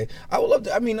that way. I would love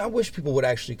to, I wish people would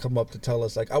actually come up to tell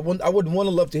us, like, I would want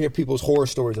to love to hear people's horror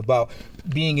stories about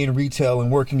being in retail and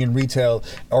working in retail,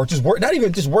 or just not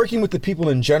even just working with the people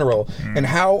in general, and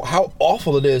how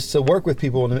awful it is to work with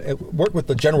people and work with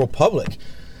the general public.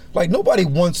 Like, nobody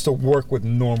wants to work with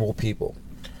normal people.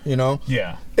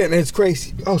 Yeah. And it's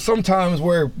crazy. Sometimes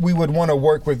where we would want to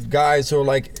work with guys who are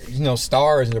like,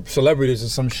 stars and celebrities or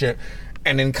some shit,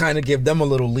 and then kind of give them a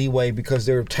little leeway because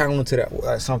they're talented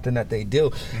at something that they do.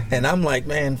 And I'm like,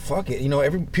 man, fuck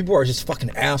it. People are just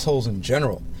fucking assholes in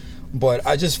general. But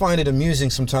I just find it amusing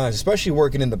sometimes, especially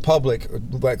working in the public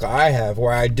like I have,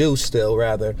 or I do still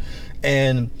rather,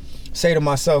 and say to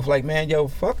myself, like, man,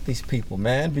 fuck these people,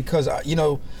 man, because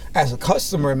as a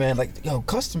customer, man, like,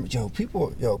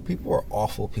 people are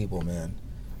awful people, man,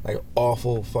 like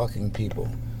awful fucking people.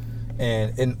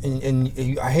 And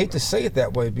I hate to say it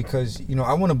that way because,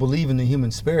 I want to believe in the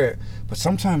human spirit, but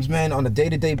sometimes, man, on a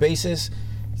day-to-day basis,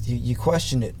 you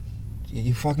question it.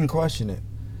 You fucking question it.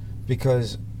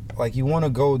 Because, like, you want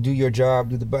to go do your job,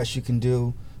 do the best you can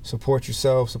do, support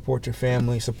yourself, support your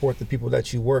family, support the people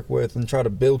that you work with, and try to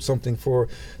build something for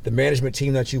the management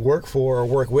team that you work for, or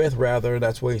work with, rather.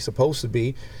 That's where you're supposed to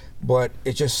be. But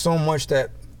it's just so much that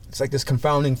it's like this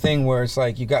confounding thing where it's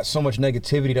like you got so much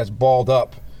negativity that's balled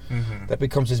up. That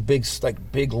becomes this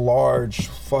big, large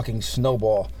fucking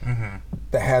snowball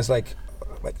that has like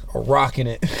a rock in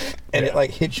it, and it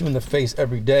like hits you in the face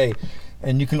every day,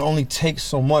 and you can only take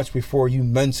so much before you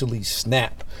mentally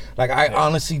snap. Like I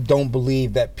honestly don't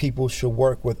believe that people should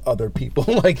work with other people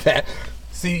like that.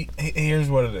 See, here's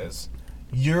what it is: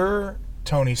 you're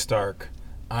Tony Stark.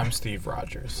 I'm Steve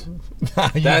Rogers.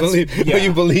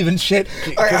 You believe in shit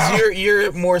because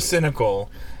you're more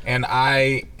cynical, and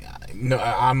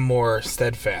I'm more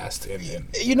steadfast.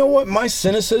 You know what? My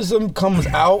cynicism comes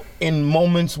out in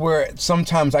moments where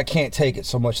sometimes I can't take it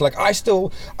so much. Like I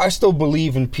still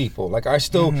believe in people. Like I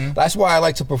still. That's why I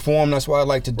like to perform. That's why I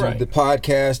like to do the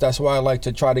podcast. That's why I like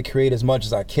to try to create as much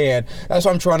as I can. That's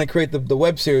why I'm trying to create the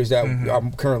web series that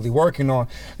I'm currently working on.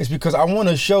 It's because I want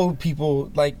to show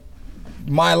people like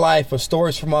my life or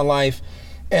stories from my life.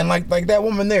 And like that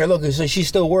woman there, look, she's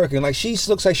still working. Like she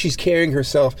looks like she's carrying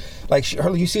herself. Like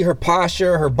you see her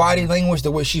posture, her body language,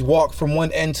 the way she walked from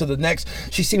one end to the next.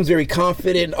 She seems very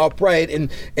confident, upright,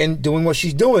 and doing what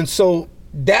she's doing. So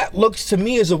that looks to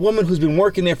me as a woman who's been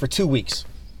working there for 2 weeks.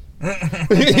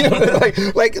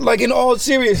 like in all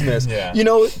seriousness,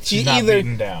 she's not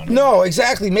beaten down. No,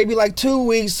 exactly. Maybe like 2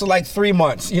 weeks to like 3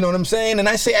 months. You know what I'm saying? And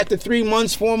I say after 3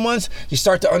 months, 4 months, you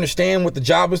start to understand what the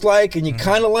job is like, and you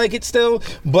kind of like it still.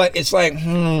 But it's like,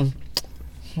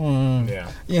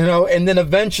 Yeah. You know, and then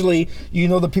eventually, you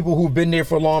know, the people who've been there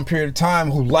for a long period of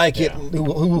time, who like it,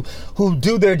 who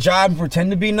do their job and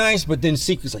pretend to be nice, but then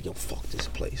secretly like, yo, fuck this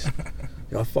place.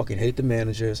 You know, I fucking hate the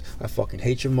managers. I fucking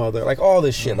hate your mother. Like, all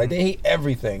this shit. Like, they hate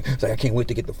everything. It's like, I can't wait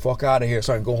to get the fuck out of here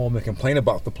so I can go home and complain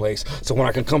about the place. So when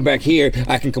I can come back here,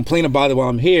 I can complain about it while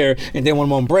I'm here. And then when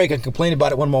I'm on break, I can complain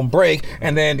about it when I'm on break.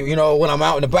 And then, you know, when I'm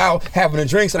out and about having a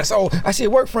drink, and I say, oh, I see a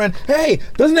work friend. Hey,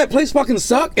 doesn't that place fucking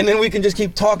suck? And then we can just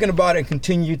keep talking about it and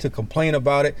continue to complain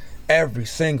about it every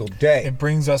single day. It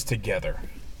brings us together.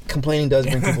 Complaining does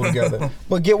bring people together.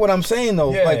 But get what I'm saying,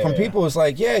 though? From people, it's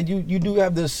like, you do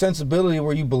have this sensibility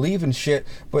where you believe in shit,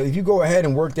 but if you go ahead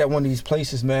and work at one of these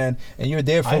places, man, and you're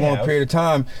there for a long period of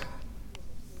time,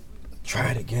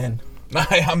 try it again.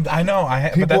 I know,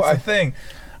 but that's the thing.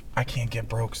 I can't get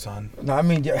broke, son. No, I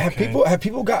mean, have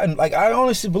people gotten, like, I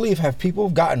honestly believe, have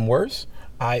people gotten worse?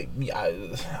 I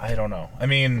don't know. I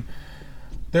mean,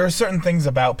 there are certain things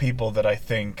about people that I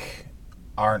think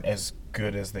aren't as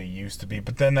good as they used to be,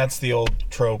 but then that's the old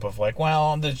trope of like,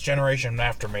 well, this generation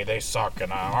after me, they suck,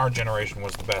 and our generation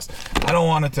was the best. I don't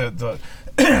want it to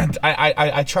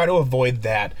I try to avoid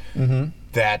that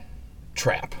that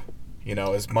trap, you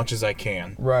know, as much as I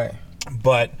can. Right.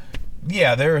 But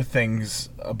yeah, there are things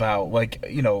about, like,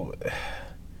 you know,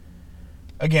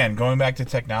 again, going back to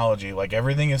technology, like,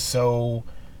 everything is so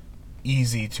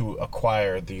easy to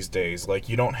acquire these days. Like,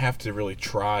 you don't have to really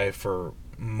try for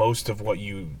most of what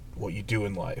you do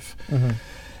in life.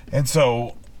 And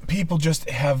so people just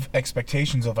have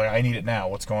expectations of, like, I need it now.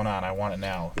 What's going on? I want it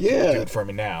now. Yeah. Do it for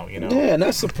me now, you know? Yeah, and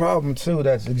that's the problem, too,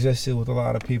 that's existed with a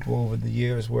lot of people over the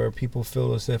years, where people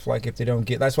feel as if, like, if they don't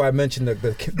get... That's why I mentioned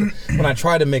when I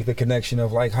try to make the connection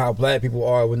of, like, how black people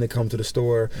are when they come to the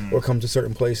store or come to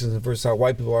certain places versus how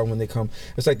white people are when they come.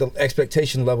 It's like the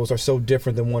expectation levels are so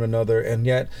different than one another, and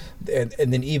yet...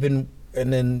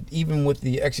 And then even with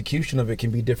the execution of it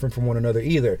can be different from one another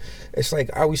either. It's like,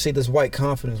 I always say this white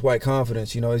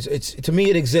confidence, you know, it's to me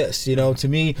it exists, you know. To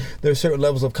me, there's certain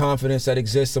levels of confidence that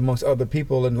exist amongst other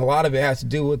people, and a lot of it has to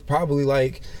do with probably,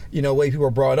 like, you know, way people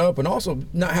are brought up, and also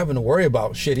not having to worry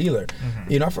about shit either.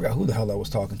 You know, I forgot who the hell I was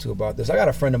talking to about this. I got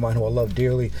a friend of mine who I love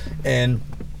dearly, and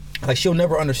like, she'll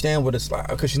never understand what it's like,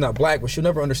 because she's not black, but she'll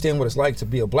never understand what it's like to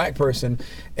be a black person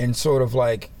and sort of,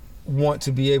 like, want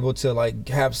to be able to, like,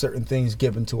 have certain things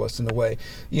given to us in a way,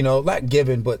 you know, not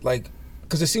given, but, like,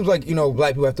 because it seems like, you know,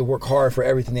 black people have to work hard for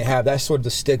everything they have. That's sort of the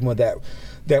stigma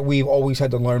that we've always had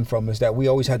to learn from, is that we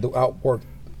always had to outwork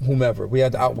whomever. We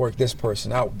had to outwork this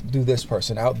person, outdo this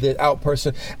person, out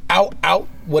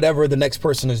whatever the next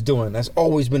person is doing. That's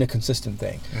always been a consistent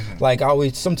thing. Like,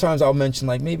 sometimes I'll mention,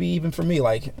 like, maybe even for me,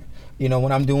 like, you know,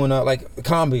 when I'm doing like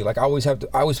comedy, like, I always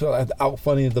feel I have to out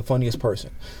funny the funniest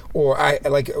person, or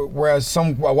whereas a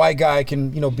white guy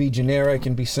can, you know, be generic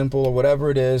and be simple or whatever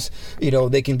it is, you know,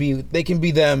 they can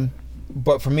be them.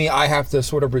 But for me, I have to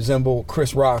sort of resemble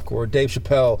Chris Rock or Dave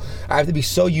Chappelle. I have to be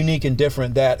so unique and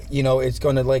different that, you know, it's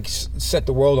going to, like, set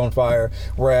the world on fire.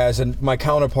 Whereas my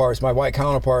white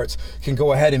counterparts can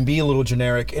go ahead and be a little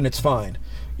generic, and it's fine.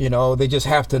 You know, they just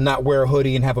have to not wear a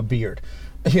hoodie and have a beard.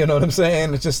 You know what I'm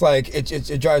saying? It's just like,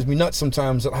 it drives me nuts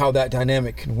sometimes how that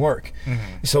dynamic can work.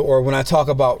 So, or when I talk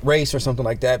about race or something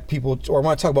like that, or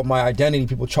when I talk about my identity,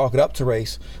 people chalk it up to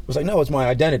race. It's like, no, it's my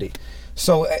identity.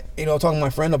 So, you know, talking to my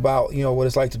friend about, you know, what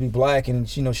it's like to be black,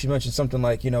 and, you know, she mentioned something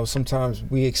like, you know, sometimes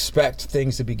we expect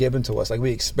things to be given to us, like,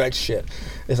 we expect shit.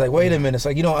 It's like, wait a minute. It's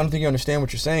like, you know, I don't think you understand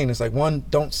what you're saying. It's like, one,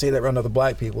 don't say that around other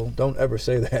black people. Don't ever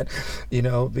say that, you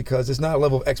know, because it's not a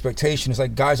level of expectation. It's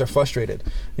like, guys are frustrated.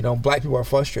 You know, black people are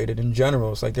frustrated in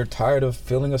general. It's like, they're tired of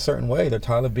feeling a certain way. They're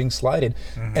tired of being slighted.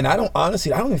 And I don't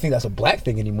even think that's a black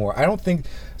thing anymore. I don't think,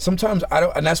 sometimes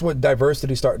and that's what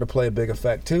diversity starting to play a big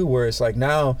effect too, where it's like,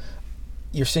 now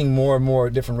you're seeing more and more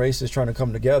different races trying to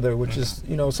come together, which is,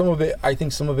 you know, I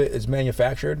think some of it is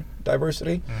manufactured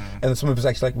diversity, and some of it's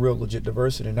actually, like, real legit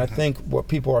diversity. And I think what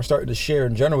people are starting to share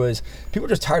in general is people are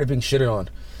just tired of being shitted on.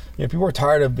 You know, people are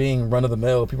tired of being run of the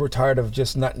mill. People are tired of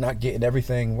just not getting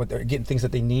everything, getting things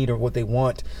that they need or what they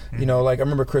want. You know, like, I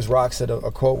remember Chris Rock said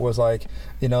a quote was like,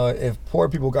 you know, if poor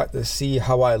people got to see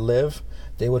how I live,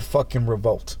 they would fucking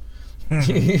revolt.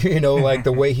 You know, like,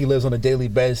 the way he lives on a daily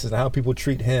basis and how people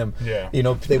treat him. You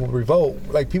know, they will revolt.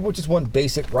 Like, people just want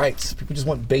basic rights. People just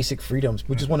want basic freedoms.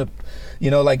 People just want to,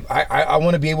 you know, like, I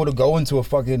want to be able to go into a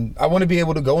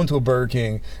Burger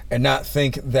King and not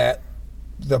think that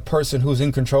the person who's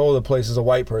in control of the place is a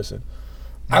white person.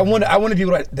 I want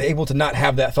to be able to not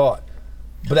have that thought,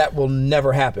 but that will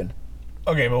never happen.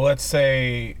 Okay, but let's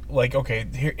say, like, okay,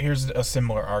 here's a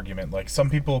similar argument. Like, some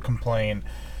people complain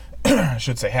I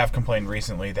should say, have complained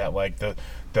recently that like the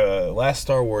last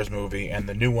Star Wars movie and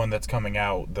the new one that's coming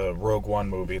out, the Rogue One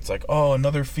movie, it's like, oh,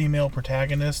 another female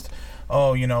protagonist.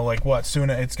 Oh, you know, like what? Soon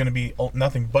it's going to be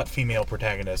nothing but female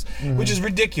protagonists, which is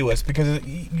ridiculous because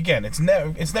again, it's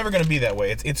never going to be that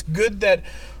way. It's good that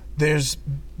there's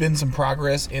been some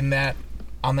progress in that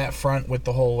on that front with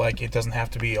the whole like it doesn't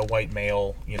have to be a white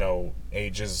male, you know,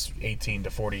 ages 18 to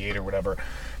 48 or whatever,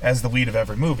 as the lead of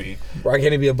every movie. Why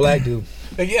can't it be a black dude?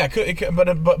 Yeah,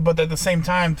 but at the same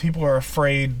time, people are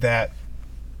afraid that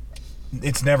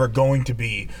it's never going to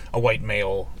be a white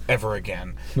male ever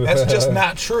again. That's just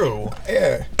not true.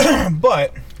 Yeah.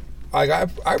 But I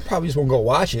probably just won't go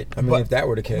watch it. I mean, if that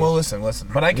were the case. Well, listen.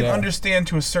 But I can understand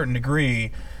to a certain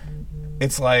degree.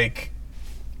 It's like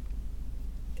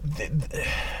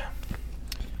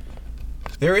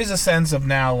there is a sense of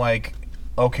now, like,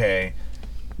 okay,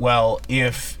 well,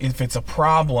 if it's a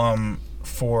problem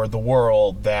for the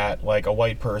world that like a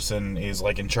white person is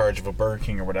like in charge of a Burger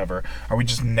King or whatever, are we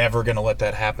just never gonna let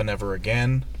that happen ever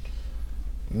again?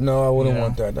 No, I wouldn't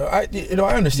want that. No,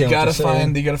 I understand. You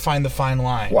gotta find the fine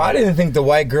line. Well, I didn't think the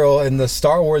white girl in the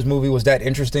Star Wars movie was that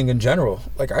interesting in general.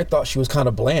 Like, I thought she was kind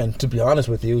of bland, to be honest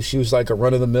with you. She was like a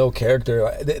run-of-the-mill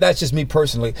character. That's just me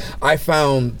personally. I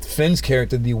found Finn's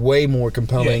character to be way more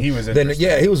compelling. Yeah, he was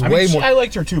interesting. He was way more. I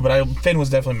liked her too, but Finn was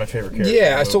definitely my favorite character.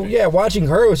 Yeah, so watching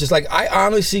her was just like, I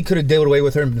honestly could have did away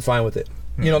with her and been fine with it.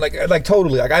 You know, like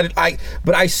totally. Like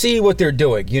but I see what they're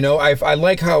doing. You know, I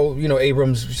like how, you know,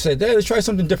 Abrams said, hey, let's try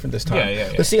something different this time.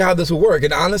 Yeah. Let's see how this will work.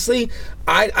 And honestly,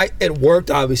 it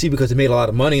worked obviously because it made a lot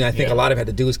of money. And I think a lot of it had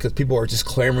to do is because people are just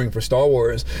clamoring for Star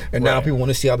Wars, and now people want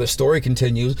to see how the story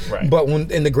continues. Right. But when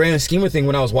in the grand scheme of things,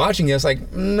 when I was watching it, it's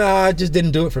like, nah, it just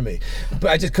didn't do it for me. But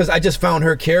I just found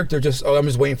her character I'm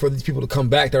just waiting for these people to come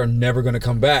back that are never going to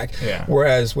come back. Yeah.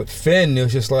 Whereas with Finn, it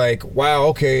was just like, wow,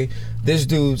 okay. This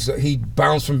dude's he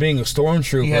bounced from being a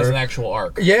stormtrooper. He has an actual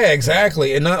arc. Yeah,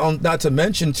 exactly, and not to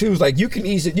mention too, like you can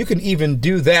even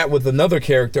do that with another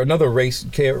character, another race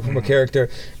from a character,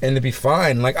 and it'd be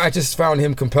fine. Like I just found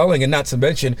him compelling, and not to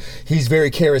mention he's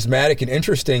very charismatic and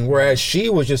interesting. Whereas she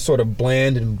was just sort of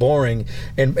bland and boring,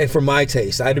 and for my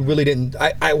taste, I really didn't.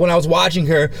 I when I was watching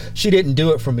her, she didn't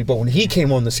do it for me. But when he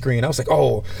came on the screen, I was like,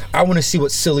 oh, I want to see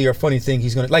what silly or funny thing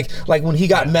he's gonna like when he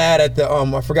got mad at the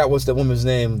I forgot what's the woman's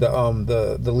name,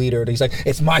 the leader. He's like,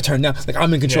 it's my turn now. Like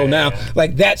I'm in control now.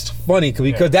 Like that's funny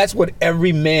because that's what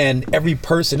every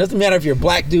person, doesn't matter if you're a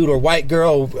black dude or white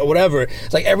girl or whatever.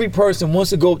 It's like every person wants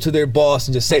to go up to their boss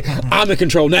and just say, I'm in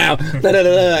control now.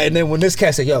 And then when this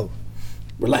cat said, yo,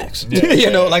 relax.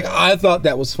 Like I thought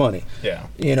that was funny. Yeah.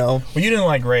 You know. Well, you didn't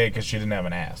like Rey because she didn't have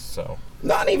an ass, so.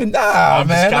 Not even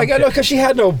man. Like I know because she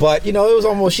had no butt. You know, it was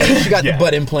almost she got the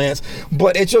butt implants,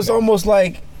 but it's just almost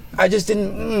like. I just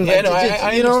didn't. I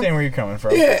understand where you're coming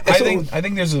from. Yeah, I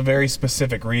think there's a very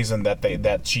specific reason that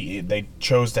they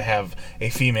chose to have a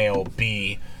female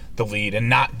be the lead and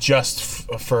not just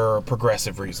for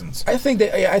progressive reasons. I think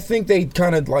they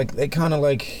kind of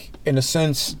like in a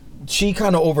sense. She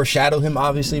kind of overshadowed him,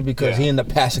 obviously, because he ended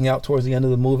up passing out towards the end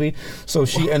of the movie. So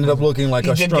she ended up looking like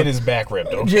he did get his back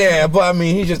ripped. Yeah, but I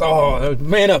mean, he just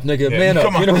man up, nigga, man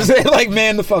up. You know what I'm saying? Like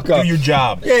man the fuck up. Do your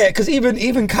job. Yeah, because even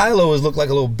Kylo has looked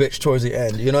like a little bitch towards the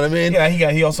end. You know what I mean? Yeah,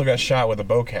 he also got shot with a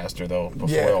bowcaster though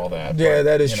before all that. Yeah, but,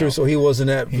 that is true. So he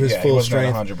wasn't at his full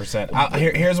strength.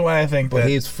 100%. Here's why I think. But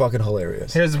he's fucking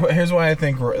hilarious. Here's why I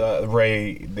think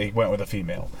Rey they went with a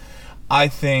female. I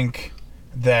think.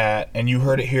 That, and you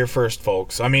heard it here first,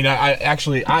 folks. I mean,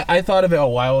 I thought of it a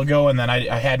while ago, and then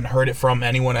I hadn't heard it from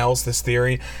anyone else, this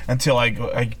theory, until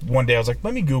I one day I was like,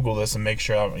 let me Google this and make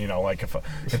sure, like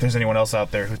if there's anyone else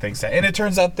out there who thinks that. And it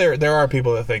turns out there are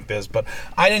people that think this, but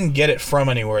I didn't get it from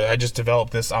anywhere. I just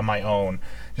developed this on my own.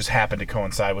 Just happened to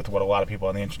coincide with what a lot of people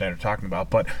on the internet are talking about.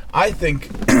 But I think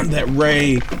that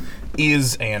Rey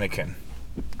is Anakin.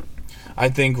 I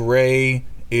think Rey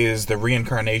is the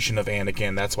reincarnation of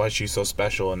Anakin. That's why she's so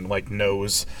special and like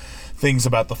knows things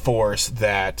about the Force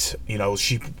that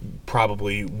she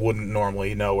probably wouldn't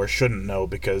normally know or shouldn't know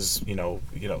because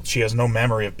she has no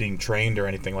memory of being trained or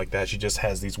anything like that. She just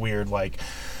has these weird like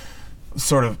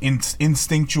sort of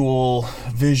instinctual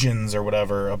visions or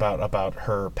whatever about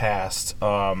her past.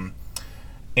 And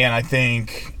I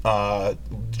think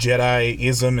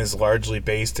Jediism is largely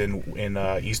based in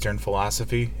Eastern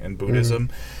philosophy and Buddhism.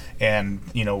 And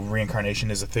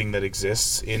reincarnation is a thing that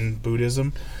exists in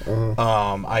Buddhism.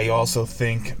 I also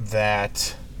think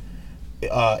that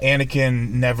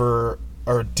Anakin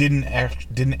or didn't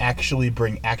actually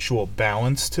bring actual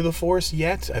balance to the Force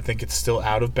yet. I think it's still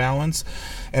out of balance,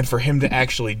 and for him to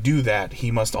actually do that,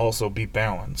 he must also be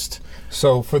balanced.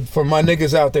 So for my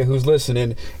niggas out there who's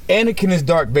listening, Anakin is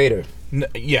Darth Vader.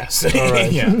 Yes. All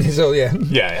right. Yeah. So yeah.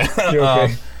 Yeah. You're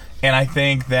okay. And I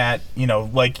think that, you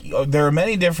know, like, there are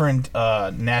many different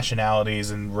nationalities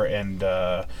and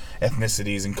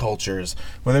ethnicities and cultures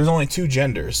where there's only two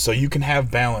genders, so you can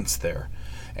have balance there.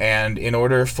 And in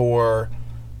order for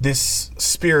this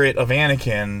spirit of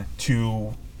Anakin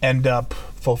to end up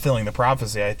fulfilling the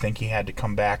prophecy, I think he had to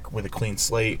come back with a clean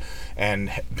slate, and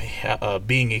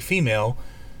being a female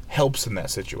helps in that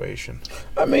situation.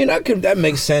 I mean, that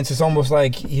makes sense. It's almost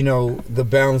like, you know, the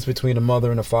balance between a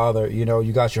mother and a father. You know,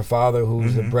 you got your father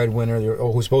who's the breadwinner,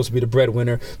 or who's supposed to be the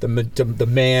breadwinner, the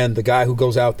man, the guy who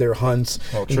goes out there, hunts.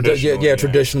 Well, traditionally,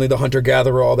 traditionally the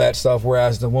hunter-gatherer, all that stuff,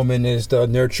 whereas the woman is the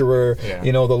nurturer,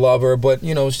 you know, the lover. But,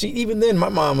 you know, even then, my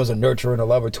mom was a nurturer and a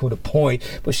lover to the point,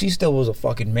 but she still was a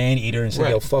fucking man-eater and said,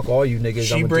 yo, fuck all you niggas.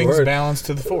 She brings balance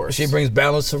to the Force. She brings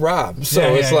balance to Rob.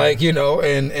 So it's like, you know,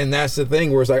 and that's the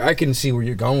thing where it's like, I can see where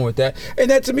you're going with that, and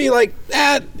that to me, like,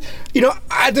 you know,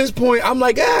 at this point, I'm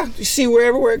like, you see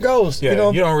everywhere it goes. Yeah, you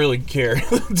know, you don't really care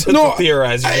to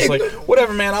theorize. You're just like,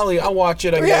 whatever, man. I'll watch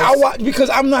it. I guess. I'll watch, because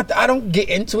I don't get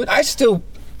into it.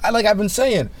 Like I've been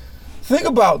saying, think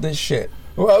about this shit.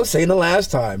 Well, I was saying the last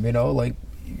time, you know, like,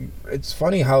 it's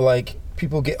funny how, like,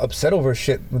 people get upset over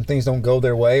shit when things don't go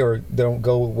their way or they don't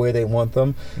go the way they want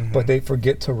them, but they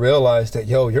forget to realize that,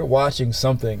 yo, you're watching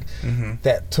something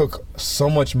that took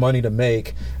so much money to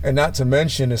make, and not to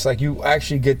mention, it's like you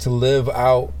actually get to live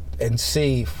out and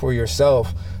see for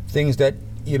yourself things that,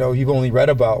 you know, you've only read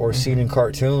about or seen in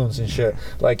cartoons and shit.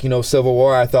 Like, you know, Civil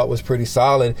War I thought was pretty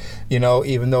solid, you know,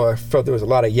 even though I felt there was a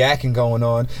lot of yakking going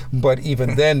on, but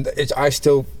even then,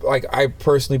 I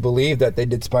personally believe that they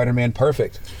did Spider-Man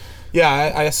perfect.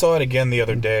 Yeah, I saw it again the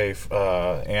other day,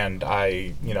 and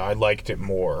I liked it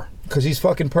more. Because he's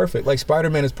fucking perfect. Like,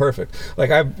 Spider-Man is perfect.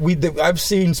 Like, I've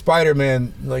seen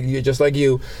Spider-Man, like, just like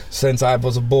you, since I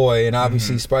was a boy, and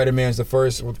obviously Spider-Man's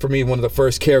for me, one of the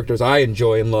first characters I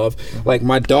enjoy and love. Like,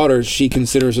 my daughter, she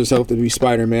considers herself to be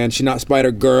Spider-Man. She's not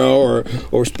Spider-Girl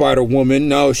or Spider-Woman.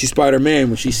 No, she's Spider-Man.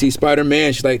 When she sees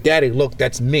Spider-Man, she's like, Daddy, look,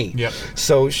 that's me. Yep.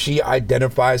 So she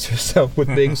identifies herself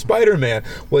with being Spider-Man,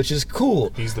 which is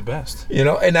cool. He's the best. You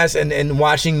know, and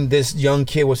watching this young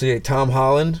kid, what's his name, Tom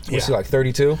Holland? Was he like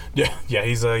 32? Yeah,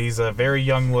 he's a very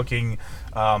young-looking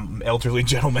elderly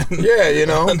gentleman. Yeah, you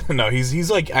know. No,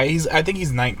 I think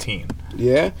he's 19.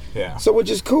 Yeah. Yeah. So, which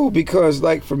is cool because,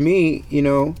 like, for me, you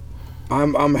know,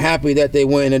 I'm happy that they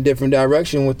went in a different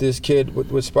direction with this kid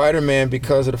with Spider-Man,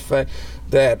 because of the fact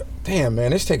that, damn,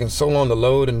 man, it's taking so long to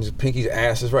load, and Pinky's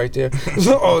ass is right there.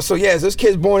 So this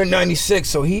kid's born in '96,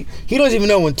 so he doesn't even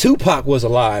know when Tupac was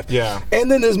alive. Yeah. And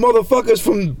then there's motherfuckers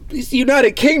from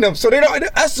United Kingdom, so they don't.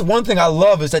 That's the one thing I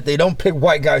love, is that they don't pick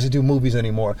white guys to do movies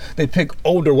anymore. They pick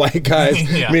older white guys,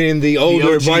 meaning the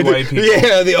older white people.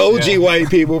 Yeah, the OG white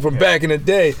people from back in the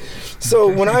day.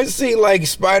 So when I see like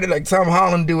Tom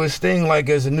Holland do his thing, like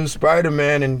as a new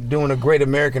Spider-Man and doing a great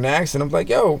American accent, I'm like,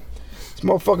 yo, this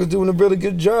motherfucker's doing a really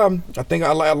good job. I think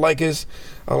I like his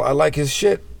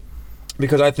shit,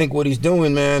 because I think what he's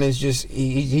doing, man, is just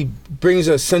he brings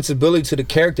a sensibility to the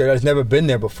character that's never been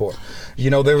there before. You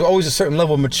know, there was always a certain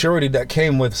level of maturity that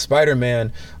came with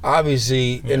Spider-Man,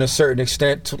 obviously, in a certain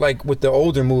extent, like with the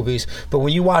older movies. But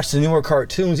when you watch the newer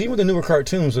cartoons, even the newer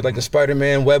cartoons with like the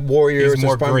Spider-Man, Web Warriors, he's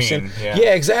more Spider-Man, green.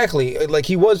 Yeah, exactly. Like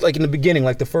he was like in the beginning,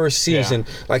 like the first season,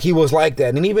 like he was like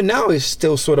that, and even now he's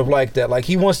still sort of like that. Like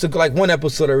he wants to, like one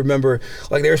episode I remember,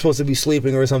 like they were supposed to be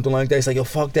sleeping or something like that. He's like, yo,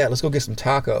 fuck that, let's go get some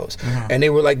tacos. And they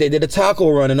were like, they did a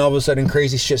taco run, and all of a sudden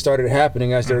crazy shit started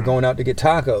happening as they were going out to get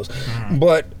tacos.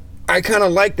 But I kind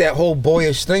of like that whole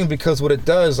boyish thing, because what it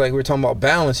does, like we were talking about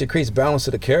balance, it creates balance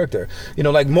to the character. You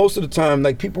know, like most of the time,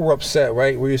 like people were upset,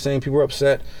 right? Where you're saying people were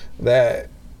upset that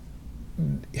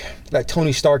like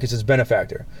Tony Stark is his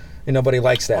benefactor. And nobody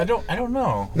likes that. I don't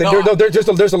know.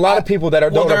 There's a lot of people that are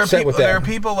upset with that. There are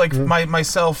people like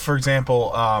myself, for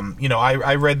example. You know,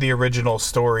 I read the original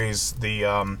stories,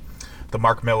 the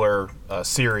Mark Miller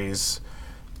series,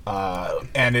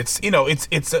 and it's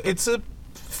a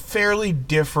fairly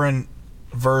different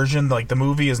version. Like the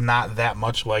movie is not that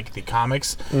much like the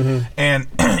comics, and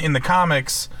in the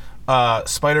comics,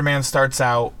 Spider-Man starts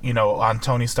out, you know, on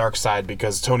Tony Stark's side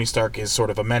because Tony Stark is sort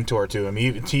of a mentor to him. He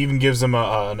even gives him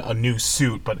a new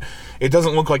suit, but it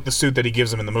doesn't look like the suit that he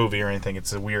gives him in the movie or anything.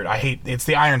 It's it's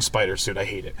the Iron Spider suit. I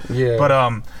hate it. Yeah.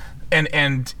 But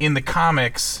and in the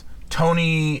comics,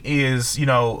 Tony is, you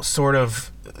know, sort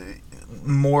of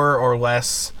more or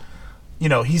less you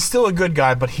know, he's still a good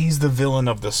guy, but he's the villain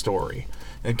of the story.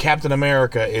 And Captain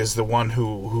America is the one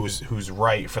who's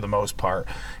right for the most part.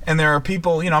 And there are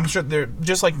people, you know, I'm sure they're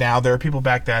just like now. There are people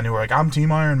back then who are like, I'm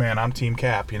Team Iron Man, I'm Team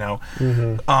Cap. You know,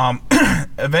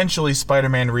 eventually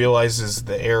Spider-Man realizes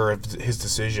the error of his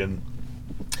decision,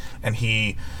 and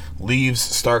he leaves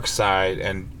Stark's side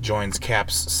and joins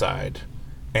Cap's side.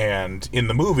 And in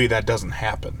the movie, that doesn't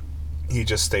happen. He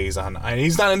just stays on.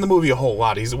 He's not in the movie a whole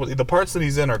lot. The parts that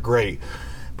he's in are great.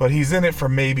 But he's in it for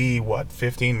maybe,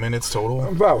 15 minutes total?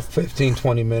 About 15,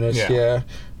 20 minutes, yeah.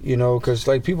 You know, because,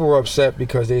 like, people were upset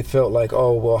because they felt like,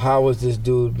 oh, well, how is this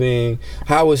dude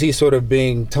how is he sort of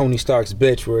being Tony Stark's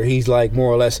bitch, where he's, like,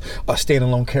 more or less a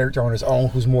standalone character on his own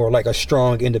who's more like a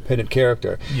strong, independent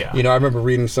character. Yeah. You know, I remember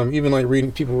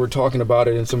reading people were talking about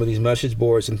it in some of these message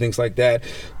boards and things like that.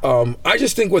 I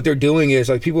just think what they're doing is,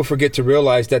 like, people forget to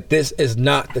realize that this is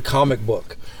not the comic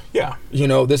book. Yeah. You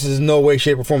know, this is no way,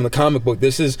 shape, or form the comic book.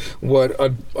 This is what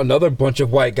another bunch of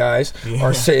white guys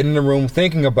are sitting in the room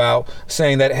thinking about,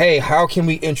 saying that, hey, how can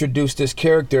we introduce this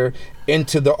character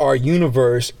into our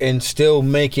universe and still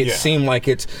make it seem like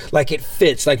it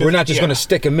fits? Like, we're not just going to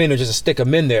stick him in or just stick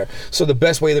him in there. So the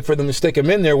best way for them to stick him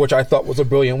in there, which I thought was a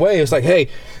brilliant way, is like, hey,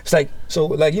 it's like, so,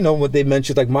 like, you know what they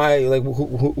mentioned, like,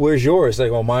 where's yours?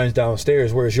 Like, oh, mine's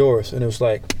downstairs. Where's yours? And it was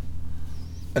like,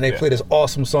 and they play this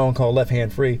awesome song called Left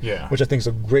Hand Free, which I think is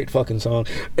a great fucking song.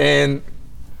 And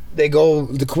they go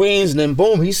to Queens, and then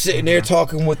boom, he's sitting there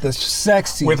talking with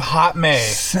the Hot May.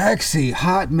 Sexy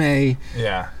Hot May.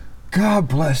 Yeah. God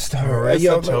bless her.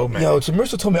 Marissa Tomei. So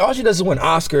Marissa Tomei, all she does is win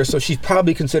Oscars, so she's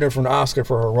probably considered for an Oscar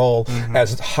for her role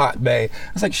as Hot May.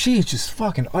 It's like, she's just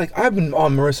fucking, like, I've been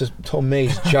on Marissa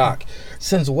Tomei's jock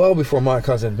since well before My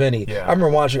Cousin Vinny. Yeah. I remember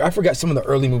watching, I forgot some of the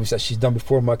early movies that she's done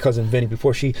before My Cousin Vinny,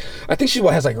 I think she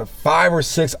has like 5 or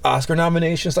 6 Oscar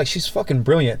nominations. Like, she's fucking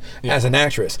brilliant as an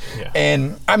actress. Yeah.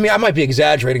 And I mean, I might be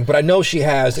exaggerating, but I know she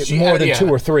has more than 2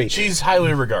 or 3. She's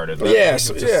highly regarded. Yes,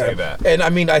 say that. And I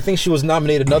mean, I think she was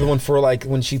nominated another one for, like,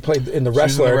 when she played in The Wrestler.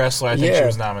 She was in The Wrestler. I think she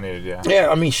was nominated, Yeah,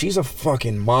 I mean, she's a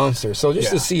fucking monster. So just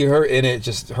to see her in it,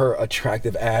 just her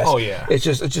attractive ass. Oh, yeah. It's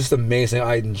just amazing.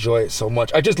 I enjoy it so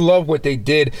much. I just love what they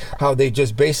did, how they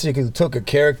just basically took a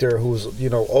character who's, you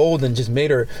know, old and just made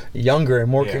her younger and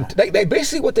more. They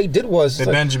basically, what they did was... They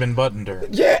Benjamin Buttoned her.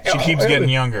 Yeah. She keeps getting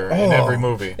younger in every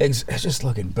movie. It's just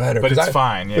looking better. But it's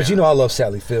fine, But you know I love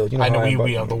Sally Field. You know, I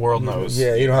know, the world knows.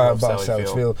 Yeah, you know how I about Sally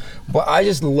Field. But I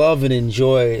just love and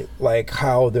enjoy, like,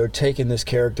 how they're taking this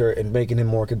character and making him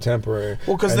more contemporary.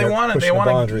 Well, because they want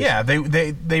to, yeah,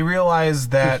 they realize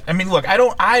that. I mean, look, I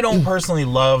don't personally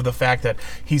love the fact that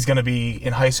he's going to be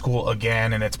in high school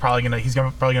again, and he's probably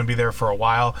going to be there for a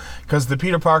while. Because the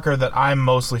Peter Parker that I'm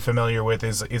mostly familiar with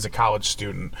is a college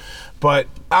student. But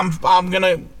I'm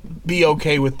gonna be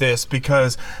okay with this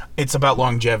because it's about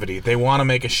longevity. They want to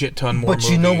make a shit ton more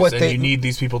movies, you know what, and you need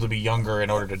these people to be younger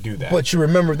in order to do that. But you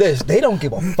remember this: they don't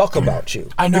give a fuck about you.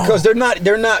 I know, because they're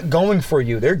not going for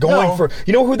you. They're going for,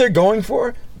 you know who they're going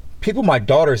for? People my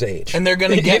daughter's age, and they're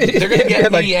gonna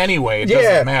get me anyway. It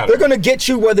doesn't matter. They're gonna get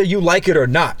you whether you like it or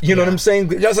not. You know what I'm saying?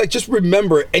 Just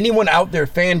remember, anyone out there,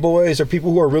 fanboys or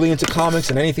people who are really into comics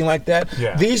and anything like that.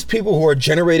 Yeah. These people who are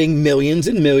generating millions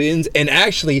and millions and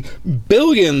actually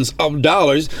billions of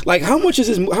dollars. Like, how much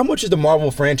is the Marvel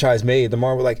franchise made? The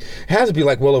Marvel, like, it has to be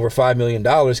like well over $5 million,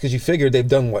 because you figure they've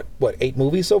done what 8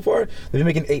 movies so far? They've been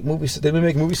making 8 movies. They've been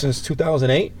making movies since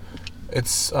 2008.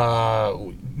 It's wait,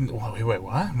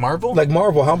 what? Marvel? Like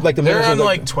Marvel, how like the they're on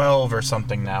like 12 or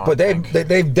something now. But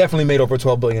they've definitely made over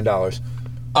 $12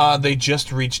 billion. They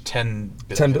just reached 10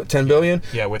 billion.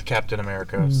 Yeah, with Captain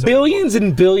America. Billions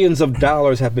and billions of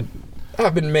dollars have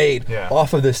been made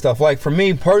off of this stuff. Like, for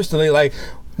me personally, like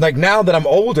now that I'm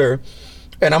older,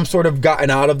 and I'm sort of gotten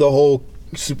out of the whole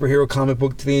superhero comic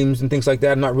book themes and things like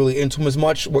that, I'm not really into them as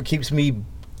much. What keeps me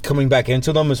coming back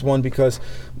into them is, one, because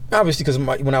obviously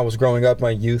when I was growing up, my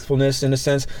youthfulness in a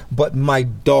sense, but my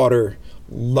daughter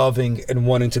loving and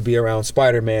wanting to be around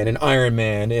Spider-Man and Iron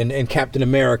Man and Captain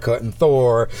America and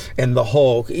Thor and the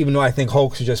Hulk, even though I think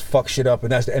Hulk should just fuck shit up,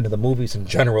 and that's the end of the movies in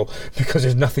general, because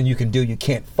there's nothing you can do. You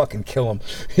can't fucking kill him.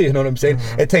 You know what I'm saying?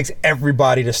 It takes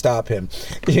everybody to stop him.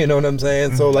 You know what I'm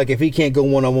saying? So, like, if he can't go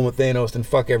one-on-one with Thanos, then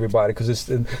fuck everybody, because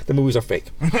the movies are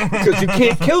fake. Because you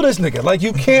can't kill this nigga. Like,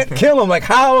 you can't kill him. Like,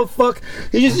 how the fuck?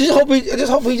 You just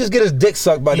hope he just get his dick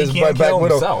sucked by this Black Widow.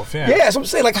 Himself, yeah, that's what I'm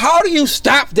saying. Like, how do you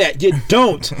stop that? You don't.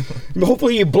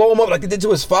 Hopefully you blow him up like they did to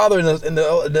his father in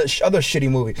the other shitty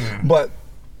movie. But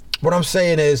what I'm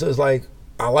saying is like,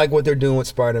 I like what they're doing with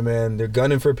Spider-Man. They're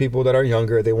gunning for people that are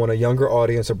younger. They want a younger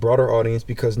audience, a broader audience,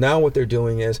 because now what they're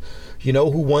doing is, you know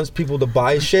who wants people to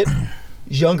buy shit?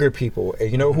 younger people,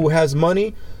 and you know who has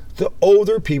money? The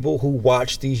older people who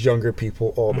watch these younger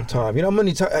people all the time. You know how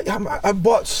many times I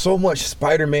bought so much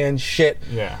Spider-Man shit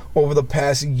over the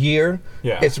past year.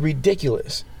 Yeah. It's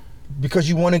ridiculous. Because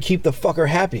you want to keep the fucker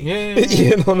happy. Yeah.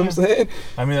 You know what I'm saying?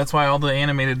 I mean, that's why all the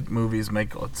animated movies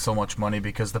make so much money,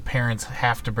 because the parents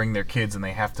have to bring their kids and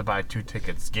they have to buy 2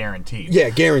 tickets guaranteed. Yeah,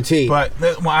 guaranteed. But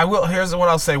here's what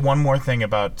I'll say, one more thing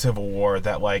about Civil War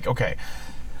that, like, okay,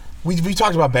 we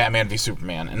talked about Batman v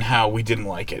Superman and how we didn't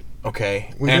like it.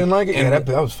 Okay, we didn't like it. Yeah,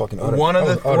 that was fucking utter. One of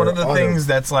the things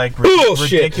that's like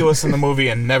ridiculous in the movie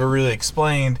and never really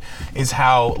explained is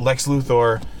how Lex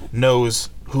Luthor knows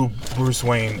who Bruce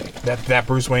Wayne, that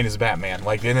Bruce Wayne is Batman.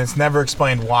 Like, and it's never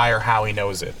explained why or how he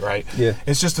knows it, right? Yeah.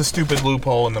 It's just a stupid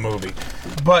loophole in the movie.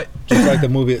 But just like the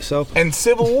movie itself. And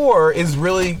Civil War is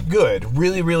really good,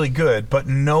 really, really good, but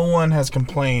no one has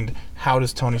complained, how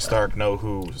does Tony Stark know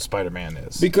who Spider-Man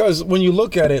is? Because when you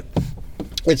look at it,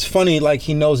 it's funny, like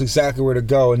he knows exactly where to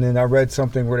go, and then I read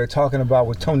something where they're talking about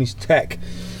with Tony's tech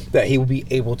that he will be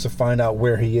able to find out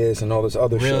where he is and all this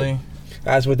other shit. Really?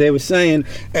 That's what they were saying.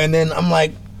 And then I'm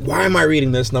like, why am I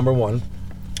reading this? Number one,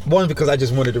 because I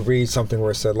just wanted to read something where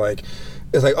it said, like,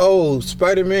 it's like, oh,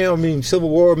 Civil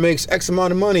War makes X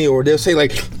amount of money, or they'll say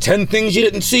like 10 things you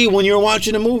didn't see when you were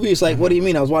watching a movie. It's like, what do you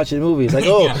mean I was watching a movie? It's like,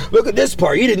 oh, look at this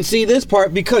part, you didn't see this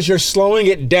part because you're slowing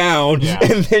it down,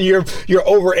 and then you're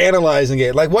over analyzing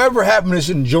it. Like, whatever happened is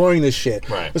enjoying this shit.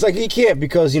 Right. It's like, you can't,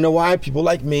 because you know why? People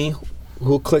like me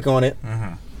who'll click on it.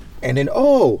 And then,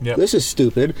 this is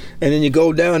stupid. And then you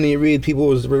go down and you read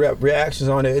people's reactions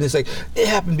on it, and it's like, it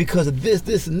happened because of this,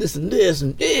 and this, and this,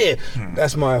 and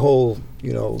that's my whole,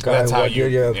 guy. That's how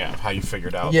how you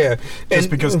figured out. Yeah. Just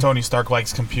because Tony Stark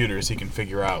likes computers, he can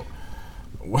figure out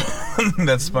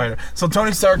that's Spider. So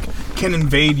Tony Stark can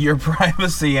invade your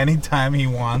privacy anytime he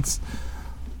wants.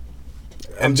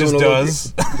 And just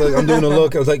does. I'm doing a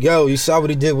look. I was like, yo, you saw what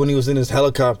he did when he was in his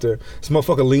helicopter. This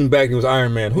motherfucker leaned back and he was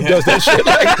Iron Man. Who does that shit?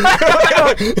 Like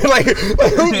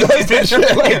who does that shit?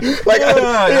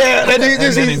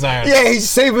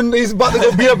 He's about to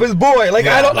go beat up his boy. Like,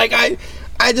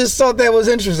 I just thought that was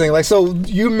interesting. Like, so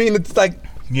you mean it's like,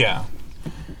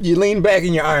 you lean back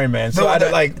in your Iron Man. So and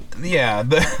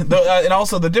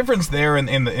also the difference there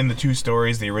in the two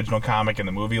stories, the original comic and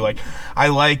the movie, like, I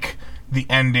like the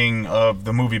ending of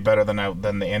the movie better than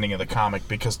the ending of the comic,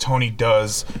 because Tony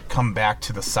does come back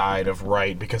to the side of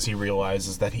right, because he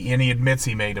realizes that he admits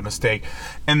he made a mistake.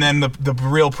 And then the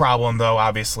real problem, though,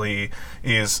 obviously,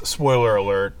 is, spoiler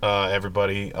alert,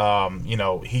 everybody,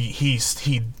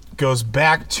 he goes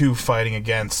back to fighting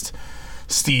against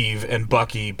Steve and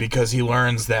Bucky, because he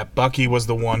learns that Bucky was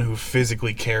the one who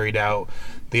physically carried out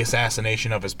the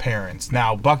assassination of his parents.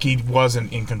 Now, Bucky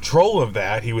wasn't in control of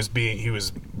that. He was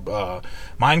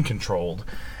mind controlled,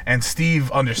 and Steve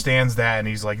understands that, and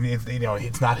he's like,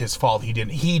 it's not his fault. He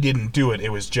didn't do it.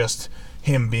 It was just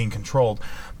him being controlled.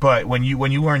 But when you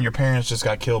learn your parents just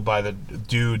got killed by the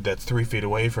dude that's 3 feet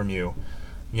away from you,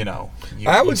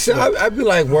 I'd be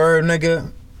like, word,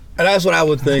 nigga. And that's what I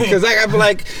would think, because I'd be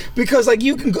like, because like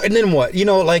you can go, and then what?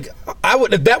 Like, I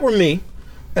would, if that were me,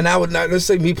 and I would not, let's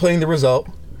say me playing the result,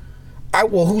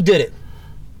 who did it?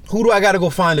 Who do I got to go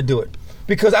find to do it?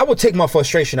 Because I would take my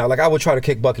frustration out. Like, I would try to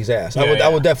kick Bucky's ass. I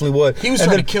would definitely would. He was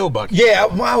trying to kill Bucky. Yeah,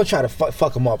 I would try to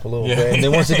fuck him up a little bit. And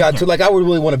then once it got to, like, I would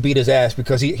really want to beat his ass,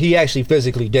 because he actually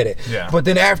physically did it. Yeah. But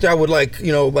then after, I would like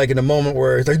in a moment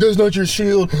where it's like, that's not your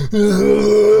shield.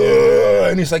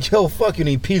 And he's like, yo, fuck you, and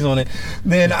he pees on it.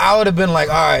 Then I would have been like,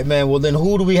 all right, man, well then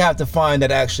who do we have to find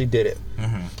that actually did it?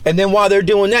 And then while they're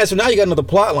doing that, so now you got another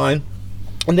plot line.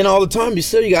 And then all the time, you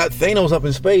got Thanos up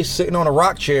in space, sitting on a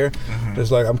rock chair.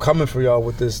 Just like, I'm coming for y'all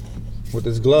with this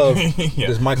glove,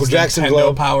 this Michael Jackson Nintendo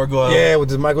glove, power glove. Yeah, with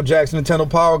this Michael Jackson Nintendo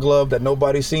power glove that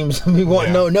nobody seems to be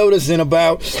noticing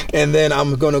about. And then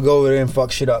I'm gonna go over there and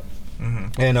fuck shit up.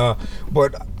 And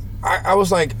but I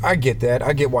was like, I get that.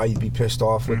 I get why you'd be pissed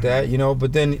off with that,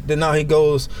 But then now he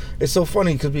goes. It's so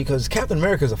funny because Captain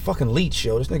America's a fucking leech,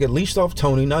 yo. This nigga leeched off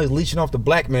Tony. Now he's leeching off the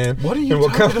black man. What are you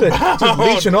talking about? Just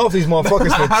leeching off these motherfuckers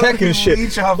for tech and shit.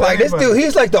 Like, this dude,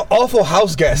 he's like the awful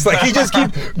house guest. Like, he just keep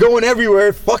going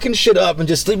everywhere, fucking shit up, and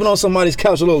just sleeping on somebody's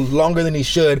couch a little longer than he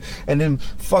should. And then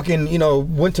fucking,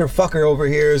 winter fucker over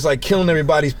here is like killing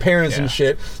everybody's parents and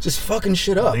shit. Just fucking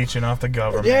shit up. Leeching off the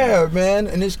government. Yeah, man.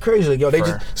 And it's crazy. Yo,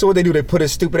 what they do, they put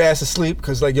his stupid ass to sleep,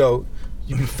 because like, yo,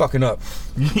 you be fucking up.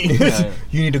 You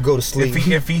need to go to sleep.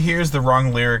 If he hears the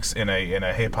wrong lyrics in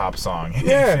a hip hop song,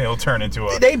 he'll turn into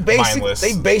a mindless.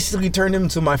 They basically turned him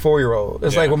into my 4-year-old.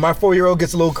 It's like when my 4-year-old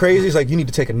gets a little crazy, it's like, you need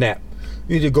to take a nap.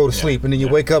 you need to go to sleep, and then you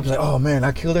wake up and like, oh man,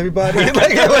 I killed everybody.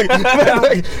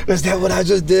 like, is that what I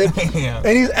just did?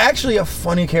 And he's actually a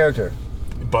funny character.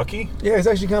 Bucky? Yeah, it's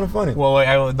actually kind of funny.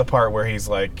 Well, the part where he's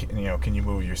like, can you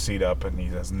move your seat up? And he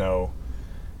says no.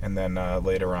 And then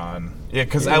later on,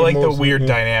 because I like the weird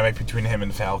dynamic between him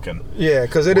and Falcon. Yeah,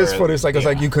 because it is funny. It's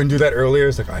like you couldn't do that earlier.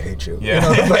 It's like, I hate you.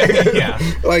 Yeah,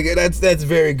 like that's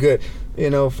very good.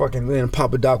 Fucking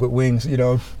Papa Doc with wings.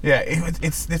 Yeah,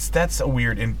 that's a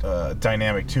weird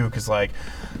dynamic too, because like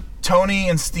Tony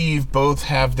and Steve both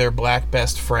have their black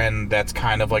best friend that's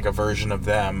kind of like a version of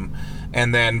them,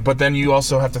 but then you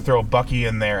also have to throw Bucky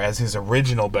in there as his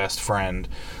original best friend.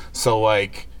 So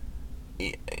like.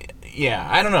 Yeah,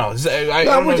 I don't know.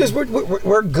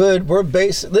 We're good. We're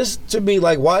basic. This to be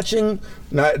like watching.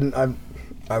 I've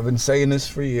been saying this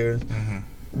for years.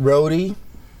 Mm-hmm. Rhodey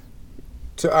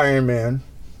to Iron Man.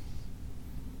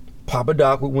 Papa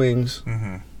Doc with wings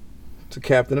to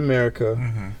Captain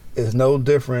America is no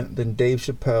different than Dave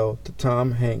Chappelle to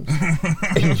Tom Hanks.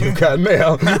 And you got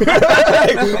mail. You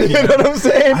know what I'm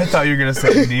saying? I thought you were gonna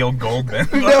say Neil Goldman.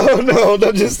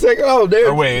 No, just think. Oh, there.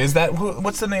 Or wait, is that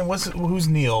what's the name? Who's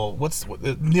Neil?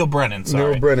 Neil Brennan?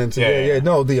 Sorry, Neil Brennan. Yeah.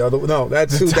 No, the other. No,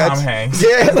 that's who. Tom Hanks.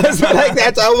 Yeah, that's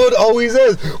how it always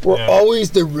is. We're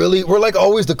always we're like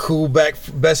always the cool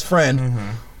best friend. Mm-hmm.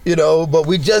 But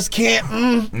we just can't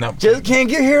can't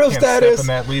get hero status. Step in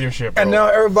that leadership and now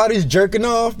everybody's jerking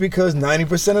off because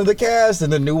 90% of the cast in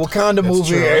the new Wakanda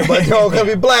movie, everybody's all gonna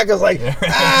be black. I was like,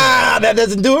 that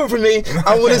doesn't do it for me.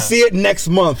 I want to see it next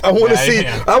month. I want to see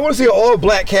an all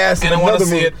black cast and I want to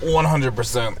see it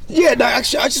 100%. Yeah, no,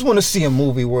 actually, I just want to see a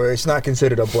movie where it's not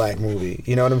considered a black movie.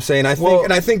 You know what I'm saying? I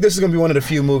think this is gonna be one of the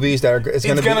few movies that it's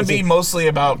gonna be mostly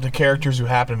about the characters who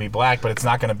happen to be black, but it's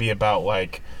not gonna be about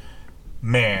like.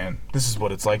 Man, this is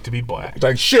what it's like to be black.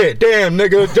 Like, shit, damn,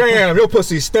 nigga, damn, your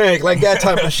pussy stank. Like, that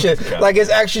type of shit. Like, it's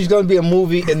actually going to be a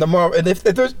movie in the Marvel. And if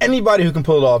there's anybody who can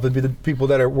pull it off, it'd be the people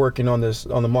that are working on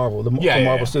the Marvel, the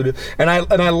Marvel studio. And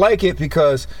I like it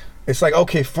because it's like,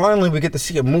 okay, finally we get to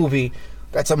see a movie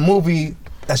that's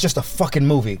just a fucking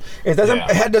movie. It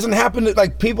doesn't happen to,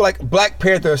 like, people like Black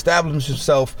Panther established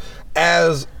himself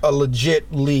as a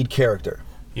legit lead character.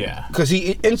 Yeah. Because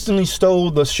he instantly stole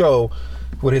the show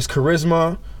with his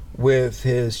charisma, with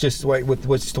his just with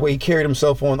the way he carried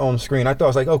himself on screen. I thought I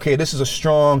was like, okay, this is a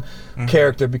strong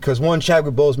character because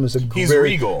Chadwick Boseman is he's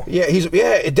regal.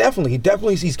 Yeah,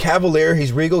 definitely he's cavalier,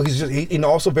 he's regal, he's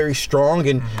also very strong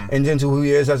and into who he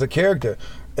is as a character.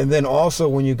 And then also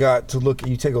when you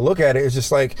take a look at it, it's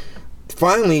just like.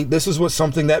 Finally, this is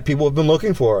something that people have been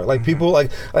looking for. Like people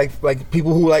like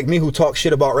people who like me who talk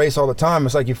shit about race all the time.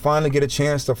 It's like you finally get a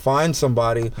chance to find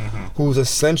somebody who's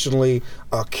essentially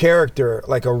a character,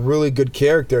 like a really good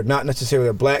character, not necessarily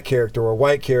a black character or a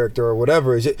white character or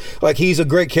whatever. Is it like he's a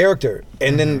great character?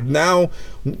 And then now,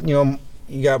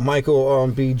 you got Michael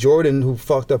B. Jordan who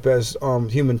fucked up as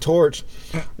Human Torch.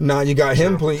 Now you got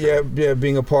him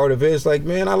being a part of it. It's like,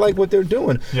 man, I like what they're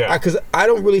doing. Yeah. Because I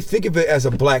don't really think of it as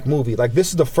a black movie. Like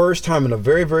this is the first time in a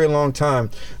very, very long time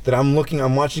that I'm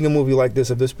watching a movie like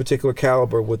this of this particular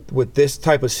caliber with this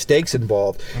type of stakes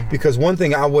involved. Because one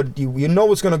thing you know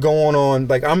what's going to go on.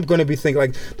 Like I'm going to be thinking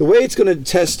like the way it's going to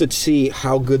test to see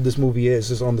how good this movie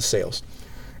is on the sales.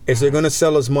 Is it going to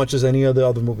sell as much as any of the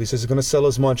other movies? Is it going to sell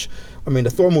as much? I mean, the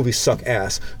Thor movies suck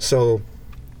ass, so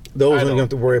those you don't have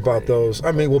to worry about those.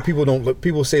 I mean,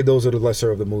 people say those are the lesser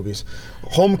of the movies.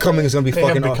 Homecoming is going to be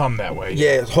fucking. They have become that way.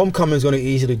 Yeah, Homecoming is going to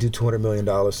easily do $200 million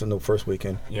in the first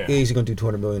weekend. Yeah, easily going to do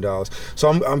 $200 million. So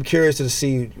I'm curious to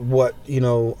see what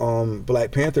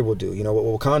Black Panther will do.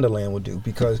 What Wakanda Land will do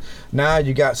because now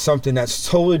you got something that's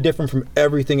totally different from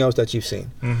everything else that you've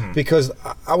seen. Because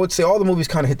I would say all the movies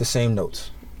kind of hit the same notes.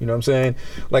 You know what I'm saying?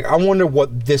 Like, I wonder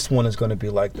what this one is going to be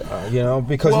like,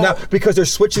 because they're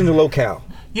switching the locale.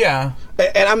 Yeah.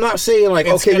 And I'm not saying like,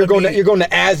 okay, you're going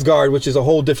to Asgard, which is a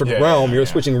whole different realm. You're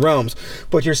switching realms,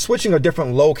 but you're switching a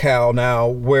different locale now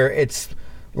where it's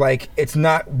like it's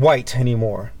not white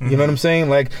anymore. You know what I'm saying?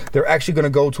 Like they're actually going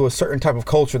to go to a certain type of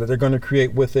culture that they're going to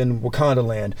create within Wakanda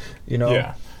Land.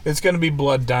 Yeah. It's going to be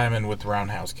Blood Diamond with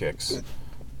roundhouse kicks.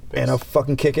 And a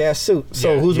fucking kick-ass suit.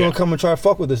 So who's gonna come and try to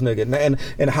fuck with this nigga?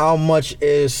 And how much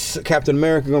is Captain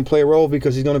America gonna play a role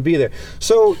because he's gonna be there?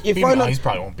 So he probably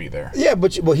won't be there. Yeah,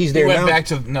 but he's there now. He went back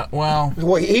to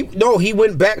he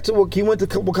went back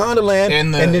to Wakanda Land,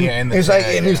 and then he's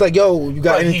like, yo, you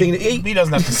got anything to eat? He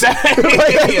doesn't have to say.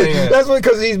 That's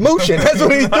because he's mooching. That's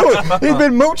what he's doing. He's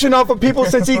been mooching off of people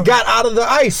since he got out of the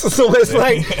ice. So it's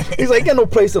like he's like, got no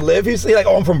place to live. He's like,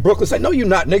 oh, I'm from Brooklyn. It's like, no, you're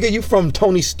not, nigga. You from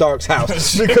Tony Stark's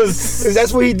house because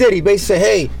that's what he did. He basically said,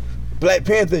 hey, Black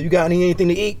Panther, you got anything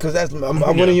to eat? Because I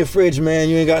went in your fridge, man.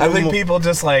 You ain't got. I think people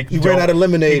just like you ran out of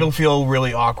lemonade. People feel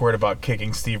really awkward about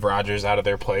kicking Steve Rogers out of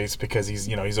their place because he's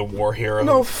a war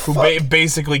hero who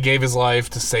basically gave his life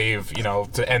to save,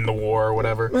 to end the war or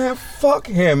whatever. Man, fuck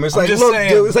him. It's like, look,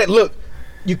 dude. It's like, look.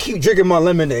 You keep drinking my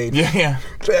lemonade. Yeah.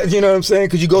 You know what I'm saying?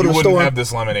 Because you go to the store. You wouldn't have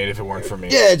this lemonade if it weren't for me.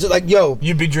 Yeah, just like, yo.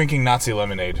 You'd be drinking Nazi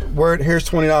lemonade. Word, here's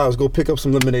 $20. Go pick up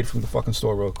some lemonade from the fucking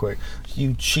store real quick.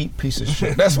 You cheap piece of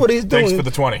shit. That's what he's doing. Thanks for the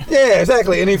 20. Yeah,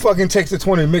 exactly. And he fucking takes the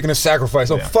 20 making a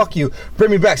sacrifice. Oh, fuck you. Bring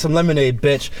me back some lemonade,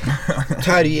 bitch.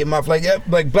 Tired of eating my, like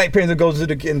Black Panther goes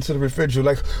into the refrigerator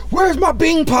like, where's my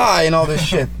bean pie and all this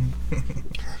shit.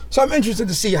 So I'm interested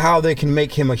to see how they can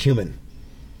make him a human.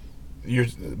 You're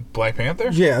Black Panther?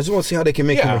 Yeah, I just want to see how they can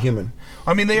make him a human.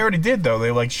 I mean, they already did though.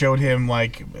 They showed him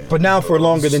But now for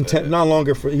longer than not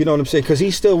longer for you know what I'm saying? Because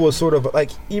he still was sort of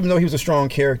even though he was a strong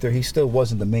character, he still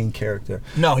wasn't the main character.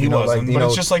 No, he wasn't. But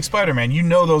it's just like Spider-Man.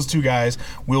 Those two guys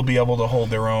will be able to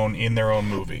hold their own in their own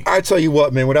movie. I tell you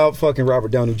what, man. Without fucking Robert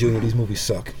Downey Jr., these movies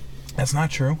suck. That's not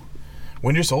true.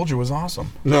 Winter Soldier was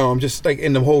awesome. No, I'm just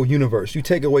in the whole universe. You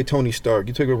take away Tony Stark,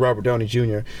 you take away Robert Downey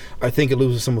Jr., I think it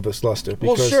loses some of its luster.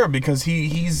 Because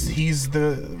he's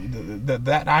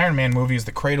that Iron Man movie is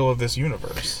the cradle of this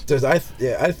universe. I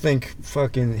think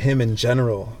fucking him in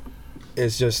general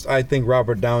is just. I think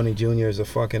Robert Downey Jr. is a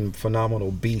fucking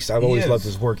phenomenal beast. I've always loved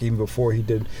his work even before he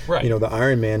did the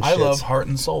Iron Man. I love Heart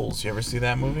and Souls. You ever see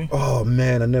that movie? Oh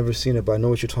man, I've never seen it, but I know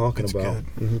what you're talking about.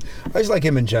 Mm-hmm. I just like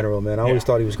him in general, man. I always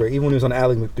thought he was great. Even when he was on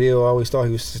Ally McBeal, I always thought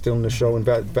he was still in the show in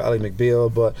Ally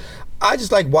McBeal, but I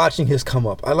just like watching his come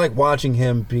up. I like watching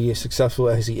him be as successful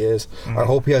as he is. Mm-hmm. I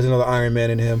hope he has another Iron Man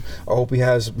in him. I hope he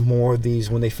has more of these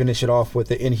when they finish it off with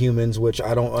the Inhumans, which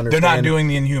I don't understand. They're not doing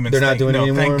the Inhumans. They're not doing it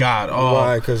anymore? Thank God. Oh.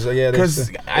 Why? Because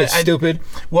it's stupid.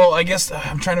 Well, I guess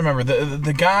I'm trying to remember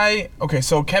the guy. Okay,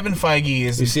 so Kevin Feige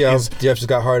is. You see how Jeff just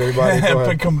got hard.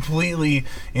 Everybody completely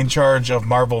in charge of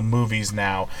Marvel movies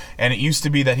now, and it used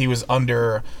to be that he was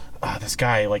under. This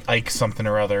guy, like Ike something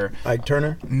or other. Ike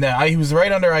Turner? No, he was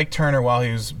right under Ike Turner while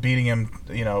he was beating him,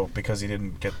 because he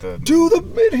didn't get the... Dude, the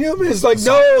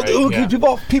Inhumans,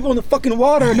 keep people in the fucking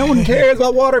water. No one cares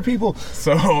about water people.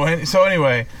 So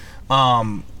anyway,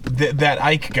 that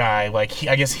Ike guy, I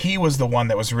guess he was the one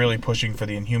that was really pushing for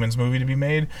the Inhumans movie to be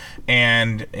made,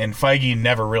 and Feige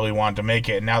never really wanted to make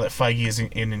it. And now that Feige is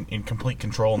in complete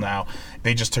control now,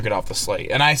 they just took it off the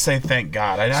slate. And I say thank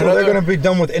God. So they're going to be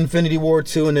done with Infinity War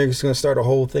 2 and they're just going to start a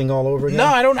whole thing all over again? No,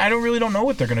 I don't really know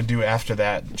what they're going to do after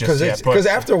that just yet. Because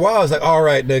after a while, it's like, all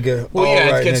right, nigga. Well,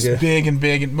 it gets big and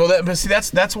big. But see,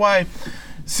 that's why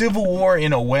Civil War,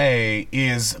 in a way,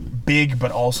 is big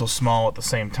but also small at the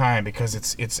same time, because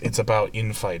it's about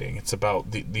infighting. It's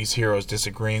about these heroes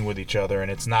disagreeing with each other,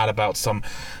 and it's not about some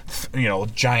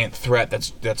giant threat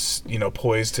that's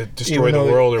poised to destroy the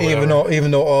world or whatever.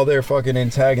 Even though all their fucking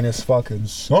antagonists fucking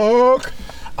suck.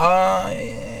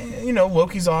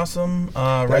 Loki's awesome.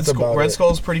 Red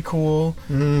Skull's pretty cool.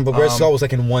 But Red Skull was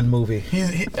in one movie.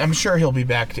 I'm sure he'll be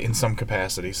back in some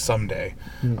capacity someday.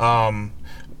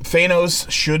 Thanos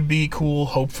should be cool,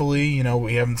 hopefully.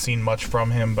 We haven't seen much from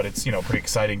him, but it's, pretty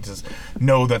exciting to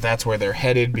know that that's where they're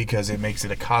headed, because it makes it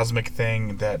a cosmic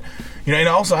thing that, and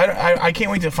also I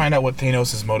can't wait to find out what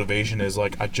Thanos' motivation is.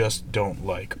 I just don't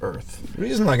like Earth. He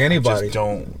doesn't like anybody. I just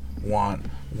don't want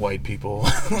white people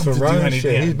to do anything.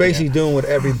 Shit. He's basically doing what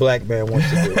every black man wants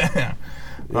to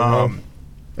do.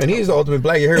 And he's the ultimate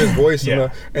black. You hear his voice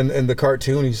in the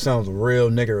cartoon. He sounds real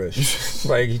niggerish.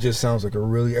 He just sounds like a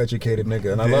really educated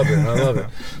nigga, and I love it.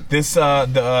 This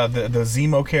the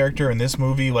Zemo character in this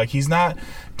movie, he's not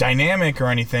dynamic or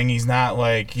anything. He's not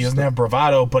he doesn't have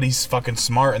bravado, but he's fucking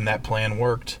smart, and that plan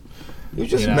worked. He was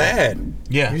just mad.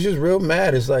 Yeah. He's just real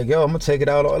mad. It's like, yo, I'm gonna take it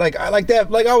out. I like that.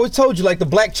 I always told you, the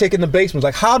black chick in the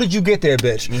basement. How did you get there,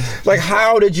 bitch?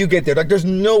 How did you get there? There's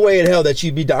no way in hell that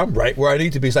you'd be I'm right where I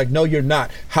need to be. It's like, no, you're not.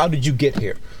 How did you get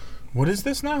here? What is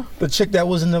this now? The chick that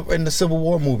was in the Civil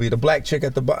War movie, the black chick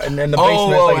in the basement.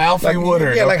 Oh, Alfre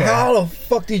Woodard. Yeah, how the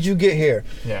fuck did you get here?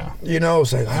 Yeah.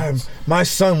 It's my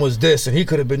son was this, and he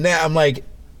could have been that. I'm like,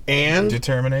 and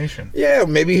determination. Yeah,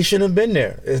 maybe he shouldn't have been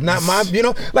there. It's not my,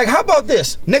 how about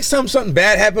this? Next time something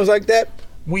bad happens like that,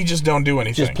 we just don't do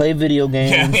anything. Just play video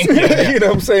games. Yeah. You know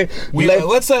what I'm saying?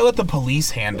 Let's let the police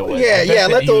handle it. Yeah,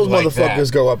 let those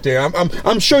motherfuckers go up there.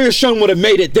 I'm sure your son would have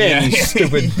made it then, you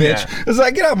stupid bitch. It's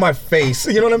like, get out of my face.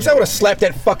 You know what I'm saying? I would have slapped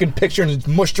that fucking picture and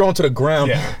mushed her onto the ground.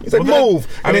 Yeah. He's like, move.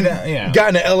 Got in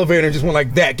the elevator and just went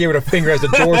like that, gave her the finger as the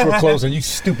doors were closing. You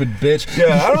stupid bitch.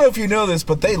 Yeah, I don't know if you know this,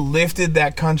 but they lifted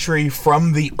that country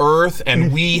from the earth,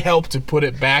 and we helped to put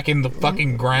it back in the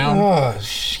fucking ground. Oh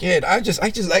shit! I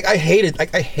hate it.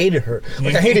 like I hated her.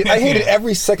 Like I hated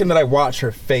every second that I watched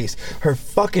her face, her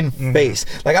fucking face.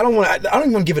 Like I don't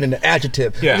even want to give it an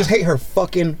adjective. I just hate her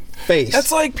fucking face.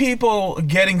 That's like people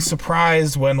getting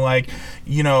surprised when, like,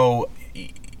 you know,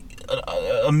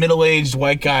 a middle-aged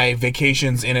white guy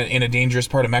vacations in a dangerous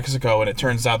part of Mexico, and it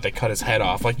turns out they cut his head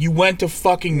off. Like, you went to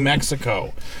fucking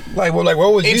Mexico. Like, what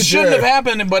was you? It shouldn't have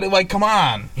happened, but like, come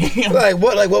on. Like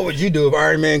what would you do if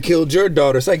Iron Man killed your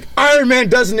daughter? It's like Iron Man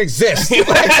doesn't exist. Like,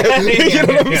 you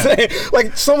know what I'm saying?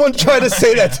 Like, someone tried to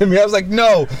say that to me. I was like,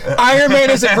 no, Iron Man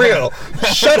isn't real.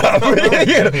 Shut up.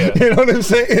 You know what I'm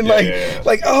saying?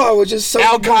 Like, oh, I was just so.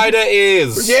 Al Qaeda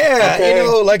is. Yeah, okay. You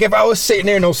know, like if I was sitting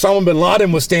there and Osama bin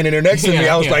Laden was standing there next to me,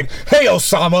 I was like, hey,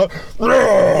 Osama.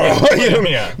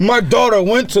 You know, my daughter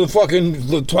went to fucking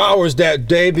the towers that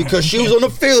day because she was on a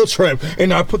field trip,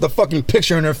 and I put the fucking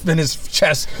picture in his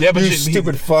chest. Yeah, but you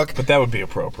stupid fuck. But that would be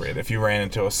appropriate if you ran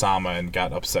into Osama and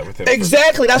got upset with him.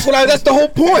 Exactly. That's the whole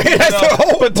point. That's the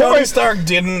whole point. But Tony Stark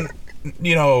didn't.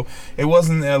 You know, it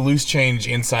wasn't a loose change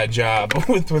inside job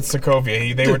with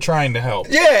Sokovia. They were trying to help.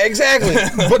 Yeah, exactly.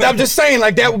 But I'm just saying,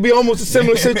 like, that would be almost a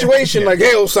similar situation. Like,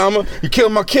 hey, Osama, you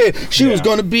killed my kid. She was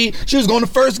going to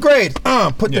first grade.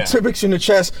 Put the picture in the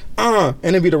chest. And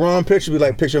it'd be the wrong picture. It'd be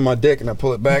like, picture of my dick, and I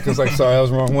pull it back. It's like, sorry, that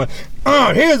was the wrong one.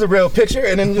 Here's the real picture.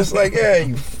 And then just like, yeah,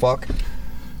 you fuck.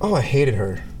 Oh, I hated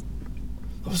her.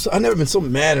 I've never been so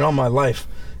mad in all my life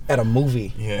at a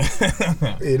movie. Yeah.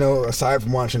 You know, aside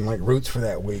from watching like Roots for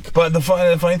that week. But the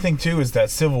funny thing too is that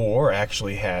Civil War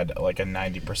actually had like a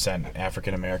 90%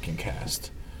 African American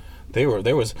cast. There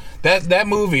was that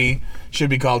movie should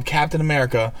be called Captain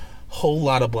America, whole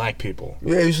lot of black people.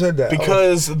 Yeah, you said that.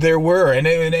 Because there were, and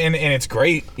it's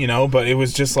great, you know, but it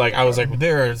was just like, I was like,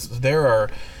 there are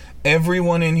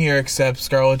everyone in here except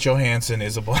Scarlett Johansson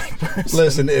is a black person.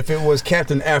 Listen, if it was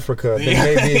Captain Africa, then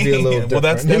maybe it'd be a little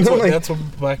different. Well, that's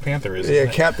what Black Panther is. Yeah,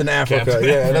 Captain Africa.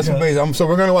 That's amazing. So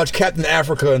we're going to watch Captain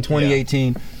Africa in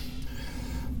 2018. Yeah.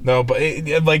 No, but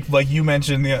like you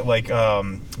mentioned, like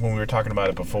when we were talking about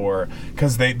it before,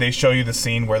 because they show you the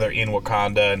scene where they're in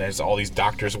Wakanda and there's all these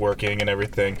doctors working and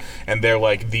everything, and they're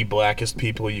like the blackest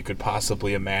people you could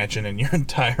possibly imagine in your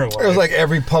entire life. It was like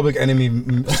every Public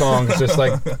Enemy song is just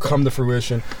like come to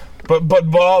fruition.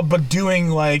 But doing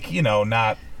like, you know,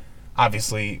 not.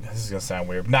 Obviously, this is gonna sound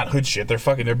weird. Not hood shit.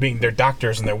 They're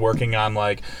doctors and they're working on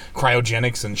like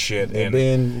cryogenics and shit.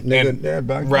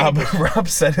 Rob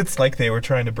said it's like they were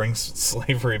trying to bring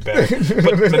slavery back. And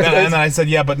then I said,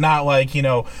 yeah, but not like, you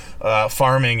know,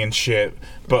 farming and shit,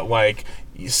 but like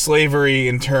slavery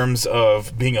in terms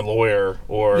of being a lawyer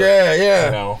or you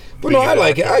know. But no, I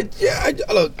like it.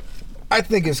 I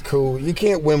think it's cool. You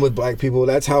can't win with black people.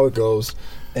 That's how it goes.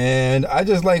 And I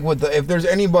just like if there's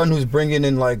anyone who's bringing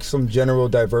in like some general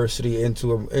diversity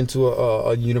into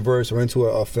a universe or into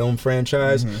a film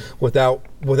franchise without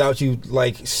you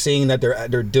like seeing that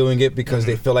they're doing it because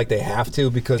they feel like they have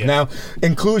to, because now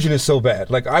inclusion is so bad.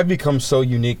 Like I've become so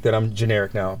unique that I'm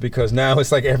generic now, because now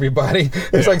it's like everybody,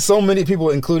 it's like so many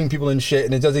people including people in shit,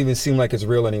 and it doesn't even seem like it's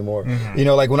real anymore. You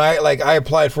know, like when I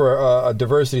applied for a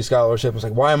diversity scholarship, I was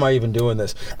like, why am I even doing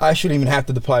this? I shouldn't even have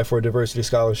to apply for a diversity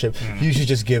scholarship. You should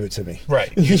just give it to me.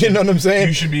 Right. You know what I'm saying?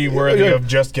 You should be worthy of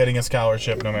just getting a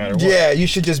scholarship no matter what. Yeah, you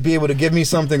should just be able to give me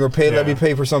something or let me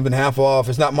pay for something half off.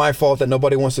 It's not my fault that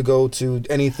nobody wants to go to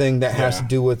anything that has to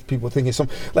do with people thinking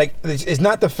it's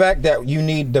not the fact that you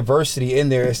need diversity in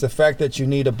there. It's the fact that you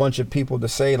need a bunch of people to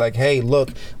say like, hey,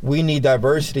 look, we need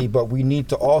diversity, but we need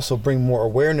to also bring more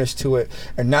awareness to it,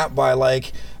 and not by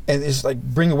like. And it's like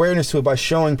bring awareness to it by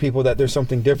showing people that there's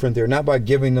something different there, not by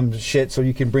giving them shit so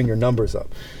you can bring your numbers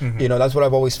up. You know, that's what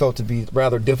I've always felt to be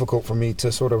rather difficult for me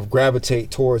to sort of gravitate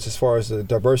towards as far as the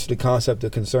diversity concept is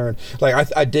concerned.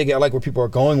 Like I dig it, I like where people are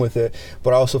going with it,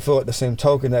 but I also feel at the same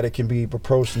token that it can be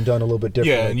approached and done a little bit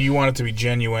differently. Yeah, and you want it to be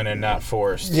genuine and not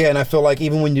forced. Yeah, and I feel like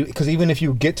even if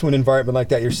you get to an environment like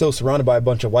that, you're still surrounded by a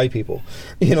bunch of white people.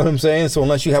 You know what I'm saying? So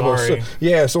unless you have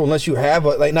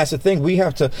and that's the thing, we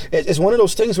have to. It's one of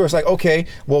those things where it's like, okay,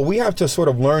 well, we have to sort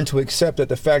of learn to accept that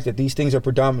the fact that these things are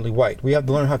predominantly white. We have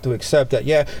to learn how to accept that,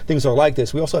 things are like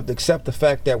this. We also have to accept the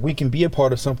fact that we can be a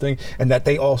part of something and that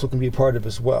they also can be a part of it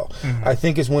as well. I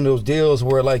think it's one of those deals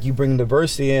where like you bring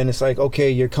diversity in, it's like,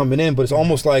 okay, you're coming in, but it's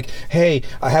almost like, hey,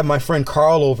 I have my friend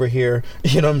Carl over here,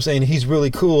 you know what I'm saying? He's really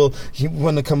cool. He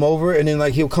want to come over, and then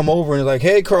like he'll come over and like,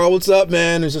 hey, Carl, what's up,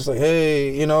 man? It's just like,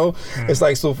 hey, you know? It's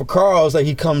like, so for Carl, it's like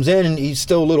he comes in and he's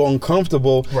still a little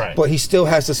uncomfortable, but he still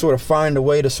has has to sort of find a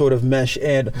way to sort of mesh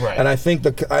in. Right. And I think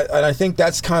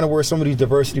that's kind of where some of these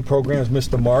diversity programs miss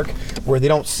the mark, where they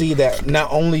don't see that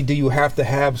not only do you have to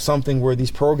have something where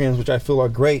these programs, which I feel are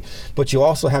great, but you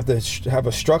also have to have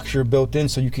a structure built in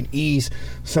so you can ease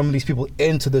some of these people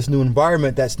into this new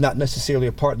environment that's not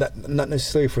necessarily not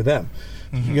necessarily for them.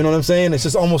 Mm-hmm. You know what I'm saying? It's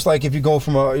just almost like if you go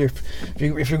from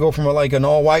like an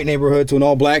all white neighborhood to an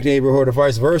all black neighborhood or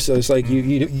vice versa. It's like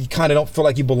you kind of don't feel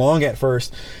like you belong at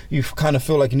first. You kind of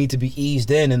feel like you need to be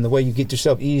eased in, and the way you get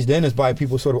yourself eased in is by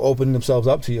people sort of opening themselves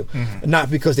up to you, not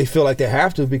because they feel like they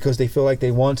have to, because they feel like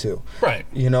they want to. Right.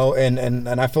 You know, and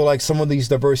I feel like some of these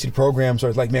diversity programs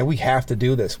are like, man, we have to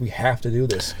do this. We have to do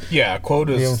this. Yeah,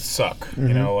 quotas suck.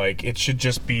 You know, like it should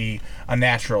just be a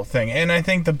natural thing. And I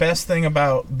think the best thing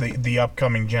about the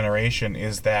upcoming generation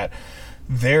is that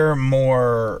they're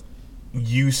more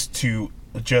used to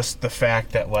just the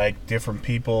fact that like different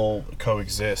people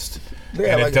coexist.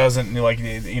 Yeah, and like, it doesn't like,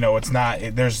 you know, it's not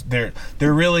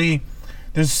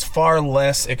there's far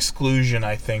less exclusion,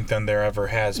 I think, than there ever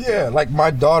has been. Yeah, like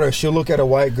my daughter, she'll look at a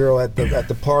white girl at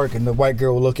the park, and the white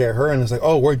girl will look at her, and it's like,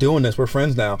 oh, we're doing this, we're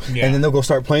friends now. Yeah. And then they'll go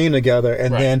start playing together,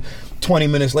 and then 20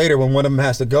 minutes later, when one of them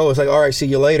has to go, it's like, all right, see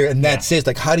you later, and that's it. It's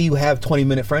like, how do you have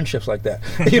 20-minute friendships like that?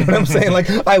 You know what I'm saying? Like,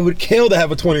 I would kill to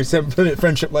have a 20-minute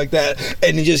friendship like that,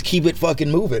 and then just keep it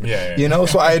fucking moving. Yeah. You know,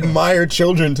 so I admire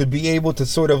children to be able to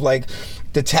sort of like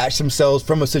detach themselves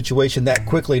from a situation that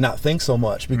quickly, not think so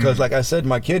much, because like I said,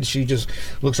 my kid, she just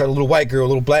looks at a little white girl, a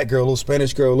little black girl, a little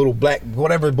Spanish girl, a little black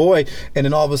whatever boy, and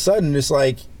then all of a sudden it's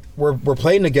like we're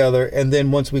playing together, and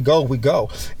then once we go,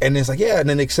 and it's like, yeah, and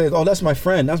then they say, oh, that's my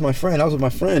friend, I was with my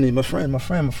friend, and my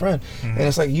friend, and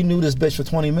it's like, you knew this bitch for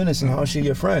 20 minutes, and how is she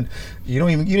your friend? You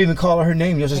didn't even call her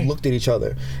name, you just looked at each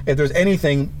other. If there's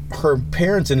anything, her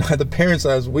parents and the parents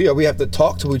as we have to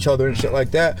talk to each other and shit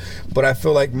like that. But I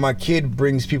feel like my kid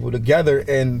brings people together,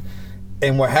 and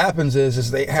what happens is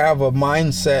they have a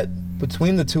mindset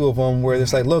between the two of them where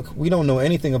it's like, look, we don't know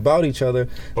anything about each other.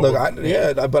 Look,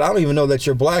 but I don't even know that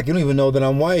you're black. You don't even know that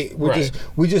I'm white.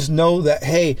 We just know that,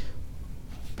 hey,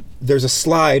 there's a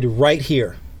slide right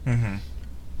here.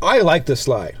 I like the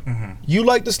slide. You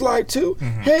like the slide too?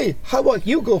 Hey, how about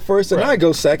you go first and I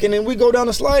go second, and we go down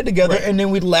the slide together, and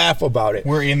then we laugh about it.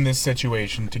 We're in this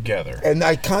situation together. And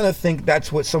I kind of think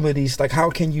that's what some of these, like, how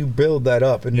can you build that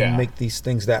up and make these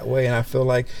things that way? And I feel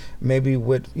like maybe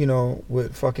with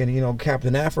fucking,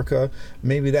 Captain Africa,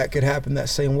 maybe that could happen that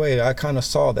same way. I kind of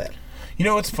saw that. You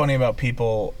know what's funny about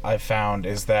people I've found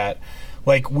is that,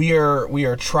 like, we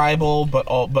are tribal,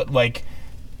 but like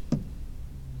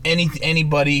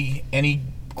anybody, any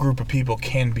group of people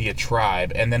can be a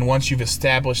tribe, and then once you've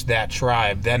established that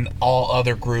tribe, then all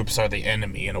other groups are the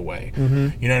enemy in a way.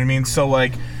 You know what I mean? So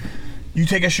like, you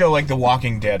take a show like The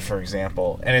Walking Dead, for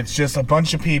example, and it's just a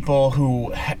bunch of people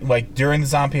who, like, during the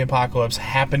zombie apocalypse,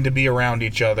 happen to be around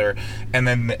each other, and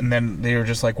then they were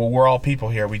just like, well, we're all people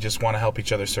here. We just want to help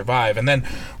each other survive. And then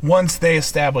once they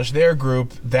establish their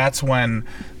group, that's when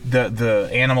the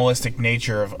animalistic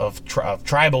nature of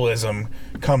tribalism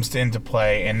comes into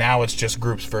play, and now it's just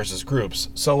groups versus groups.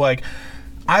 So, like,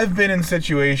 I've been in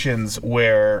situations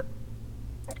where,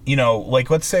 like,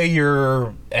 let's say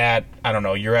you're at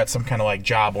some kind of like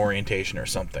job orientation or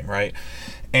something, right?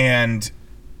 And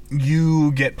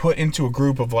you get put into a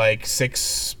group of like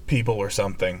 6 people or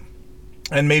something.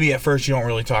 And maybe at first you don't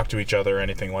really talk to each other or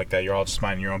anything like that. You're all just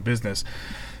minding your own business.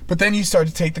 But then you start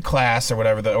to take the class or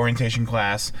whatever, the orientation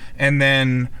class. And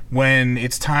then when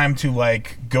it's time to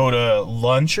like go to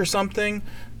lunch or something,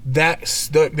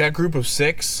 that group of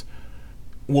 6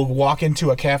 will walk into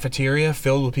a cafeteria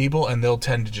filled with people, and they'll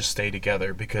tend to just stay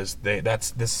together because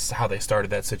this is how they started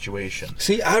that situation.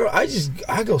 See,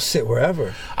 I go sit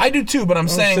wherever. I do too, but I'm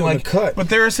saying like, but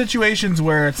there are situations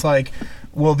where it's like,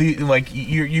 well,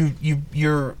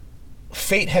 your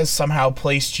fate has somehow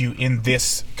placed you in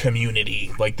this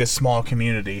community, like this small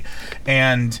community,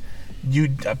 and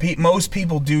most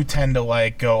people do tend to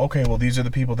like go, okay, well, these are the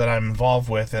people that I'm involved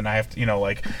with, and I have to,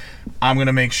 like, I'm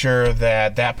gonna make sure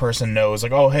that person knows,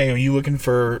 like, oh, hey, are you looking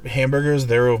for hamburgers?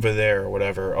 They're over there or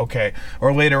whatever. Okay.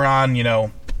 Or later on,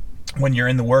 when you're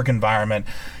in the work environment,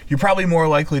 you're probably more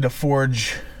likely to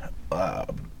forge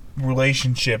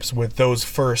relationships with those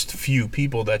first few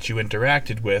people that you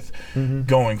interacted with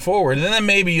going forward, and then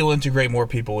maybe you'll integrate more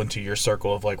people into your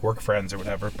circle of like work friends or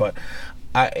whatever. But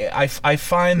I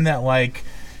find that, like,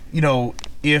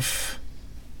 if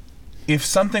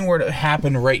something were to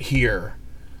happen right here,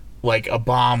 like a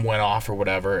bomb went off or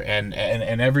whatever, and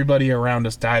everybody around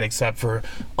us died except for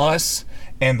us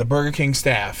and the Burger King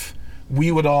staff,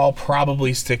 we would all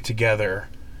probably stick together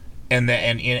And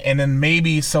then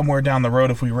maybe somewhere down the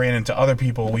road, if we ran into other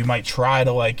people, we might try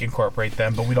to like incorporate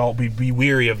them, but we'd all be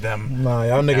weary of them. Nah,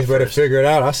 y'all niggas better figure it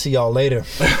out. I'll see y'all later.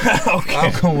 Okay.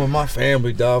 I'm going with my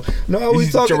family, dog. No, we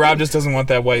talking. Rob just doesn't want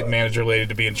that white manager lady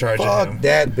to be in charge of him. Fuck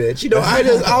that bitch. You know, I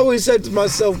always said to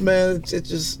myself, man, it's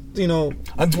just, you know.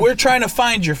 We're trying to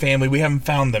find your family. We haven't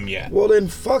found them yet. Well, then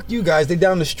fuck you guys. They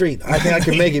down the street. I think I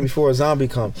can make it before a zombie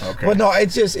comes. Okay. But no,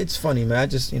 it's funny, man. I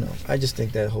just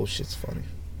think that whole shit's funny.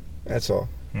 That's all.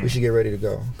 We should get ready to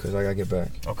go because I gotta get back.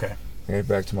 Okay. I get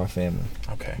back to my family.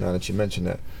 Okay. Now that you mentioned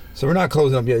that, so we're not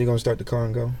closing up yet. You're gonna start the car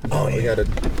and go. Oh yeah.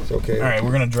 It's okay. All right,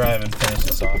 we're gonna drive and finish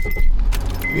this off.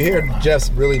 You hear Jeff's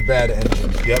really bad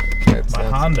engine. Yep. My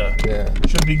Honda. Yeah.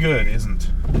 Should be good, isn't?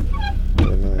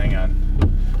 Hang on.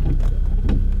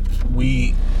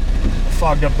 We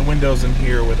fogged up the windows in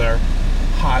here with our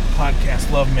hot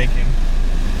podcast lovemaking.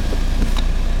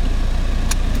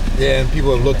 Yeah, and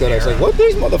people have looked at us like, what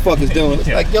these motherfuckers doing? It's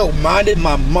like, yo, minded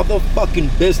my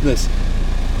motherfucking business.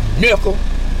 Nickel.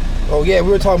 Oh, yeah,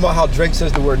 we were talking about how Drake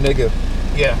says the word nigga.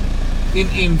 Yeah.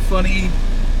 In funny,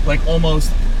 like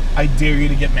almost, I dare you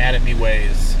to get mad at me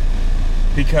ways.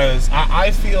 Because I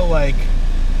feel like,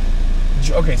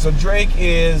 okay, so Drake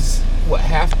is, what,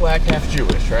 half black, half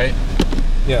Jewish, right?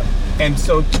 Yeah. And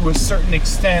so to a certain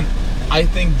extent, I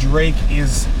think Drake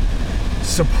is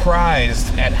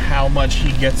surprised at how much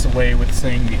he gets away with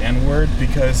saying the N-word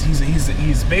because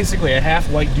he's basically a half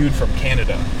white dude from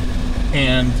Canada,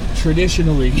 and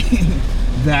traditionally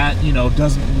that, you know,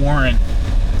 doesn't warrant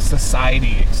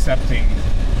society accepting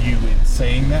you in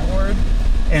saying that word,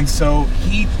 and so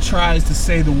he tries to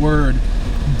say the word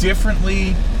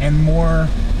differently and more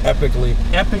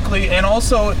epically, and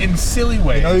also in silly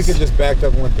ways. You know, you could just back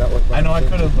up and went that way. I know I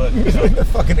could have, but you know,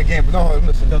 fucking the game. But no,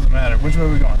 listen, it doesn't matter. Which way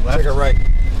are we going? Left? Take a right.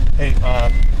 Hey,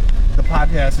 the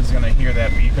podcast is gonna hear that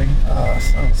beeping.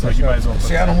 So you might as well.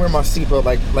 See, I don't wear my seatbelt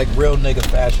like real nigga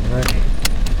fashion, right?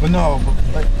 But no,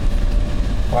 like,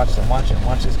 watch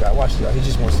this guy. Watch this guy. He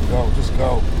just wants to go. Just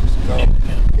go.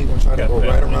 He's gonna try to go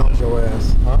right around your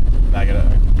ass, huh? I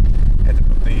had to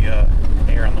put the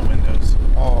air on the windows.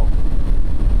 Oh.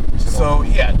 So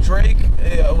yeah, Drake.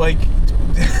 Like,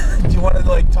 do you want to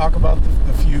like talk about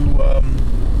the few? Am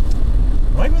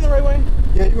I going the right way?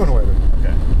 Yeah, you're going the right way.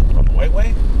 Okay. On the white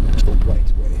way? The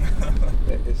white way.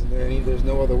 Isn't there any? There's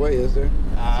no other way, is there?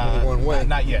 There's only one way.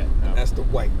 Not yet. No. That's the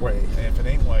white way. And if it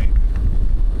ain't white,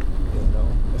 you know.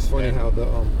 It's funny how the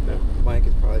mic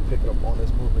is probably picking up on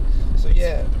this movement. So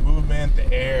yeah, the movement, the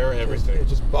air, everything.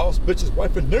 Just boss bitches,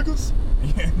 wife and niggas.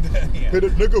 Yeah. Hit a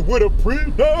nigga with a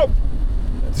prenup.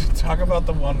 Talk about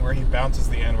the one where he bounces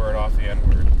the N-word off the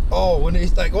N-word. Oh, when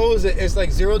he's like, what was it? It's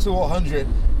like 0 to 100,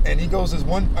 and he goes as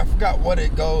one. I forgot what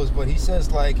it goes, but he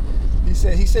says like, he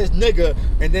says nigga,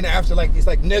 and then after like it's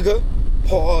like nigga,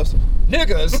 pause,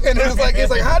 niggas, and it's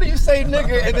like how do you say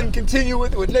nigga and then continue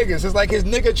with niggas? It's like his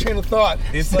nigga train of thought.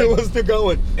 It's like was still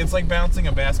going. It's like bouncing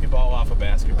a basketball off a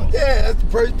basketball. Yeah, that's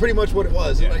pretty much what it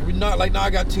was. Yeah. Like we're not like now I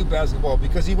got two basketball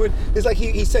because he would. It's like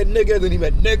he said nigga, then he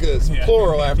meant niggas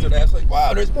plural after that. It's like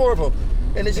wow, there's more of them,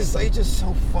 and it's just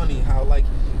so funny how like,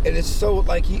 and it's so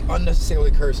like he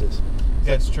unnecessarily curses.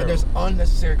 That's true. And there's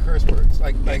unnecessary curse words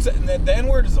like the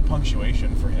N-word is a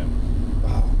punctuation for him.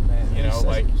 Oh man, you know,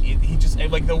 like he just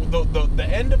like the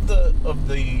end of the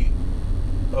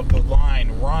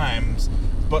line rhymes,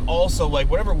 but also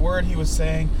like whatever word he was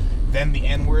saying, then the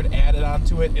N-word added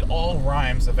onto it. It all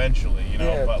rhymes eventually, you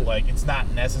know. Yeah, but like it's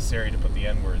not necessary to put the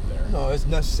N-word there. No, it's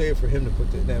necessary for him to put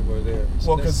the N-word there.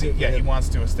 Well, because he wants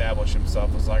to establish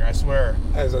himself as like I swear,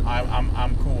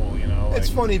 I'm cool, you know. It's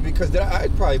funny because I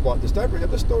probably bought this. Did I bring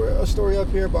up a story up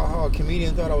here about how a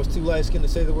comedian thought I was too light skinned to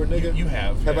say the word nigga? You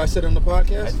have. Have I said it on the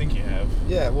podcast? I think you have.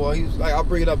 Yeah. Well, he was like, I'll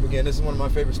bring it up again. This is one of my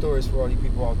favorite stories for all you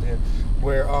people out there.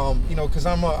 Where you know, because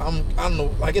I don't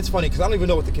know, like it's funny because I don't even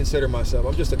know what to consider myself.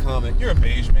 I'm just a comic. You're a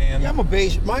beige man. Yeah, I'm a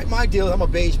beige. My deal is I'm a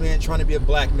beige man trying to be a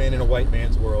black man in a white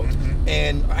man's world. Mm-hmm.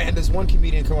 And I had this one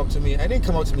comedian come up to me. I didn't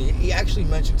come up to me. He actually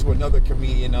mentioned to another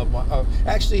comedian of my.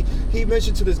 Actually, he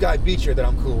mentioned to this guy Beecher that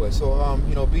I'm cool with. So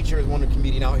you know, Beecher is one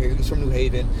comedian out here. He's from New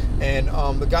Haven, and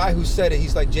the guy who said it,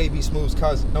 he's like JB Smooth's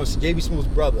cousin. No, it's JB Smooth's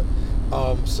brother.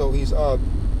 So he's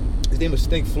his name is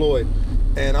Stink Floyd.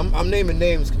 And I'm naming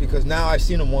names because now I've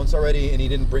seen him once already, and he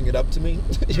didn't bring it up to me.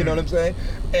 You know what I'm saying?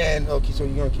 And okay, so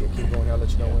you're gonna keep going. I'll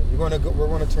let you know when you're gonna go. We're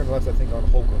gonna turn left, I think, on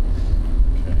Holcomb.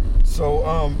 Okay.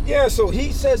 So so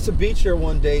he says to Beecher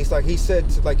one day, he said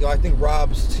to, like, I think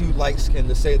Rob's too light skinned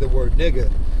to say the word nigga.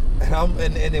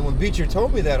 And then when Beecher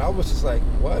told me that, I was just like,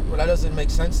 what? Well, that doesn't make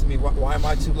sense to me. Why am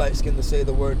I too light skinned to say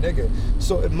the word nigga?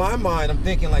 So in my mind, I'm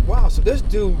thinking like, wow. So this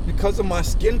dude, because of my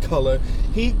skin color,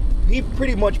 he he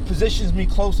pretty much positions me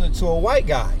closer to a white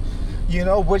guy, you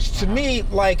know, which to me,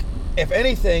 like, if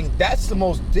anything, that's the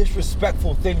most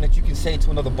disrespectful thing that you can say to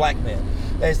another black man.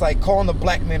 It's like calling a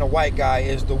black man a white guy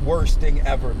is the worst thing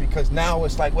ever, because now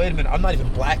it's like, wait a minute, I'm not even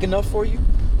black enough for you?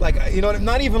 Like, you know,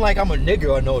 not even like I'm a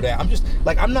nigga, I know that. I'm just,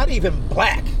 like, I'm not even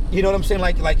black. You know what I'm saying?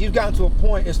 Like you've gotten to a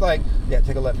point, it's like, yeah,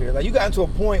 take a left here. Like, you gotten to a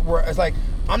point where it's like,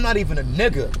 I'm not even a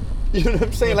nigga. You know what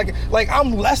I'm saying? Like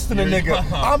I'm less than a nigga.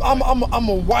 I'm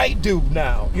a white dude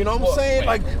now. You know what I'm saying?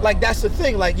 Like that's the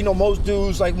thing. Like, you know, most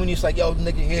dudes, like when you're like, yo,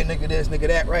 nigga here, nigga this, nigga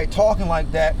that, right? Talking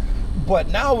like that. But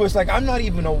now it's like, I'm not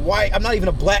even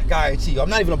a black guy to you. I'm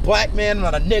not even a black man. I'm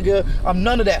not a nigga. I'm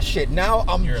none of that shit. Now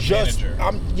I'm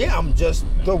just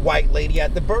the white lady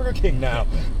at the Burger King now.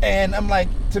 And I'm like,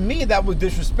 to me, that was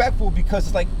disrespectful, because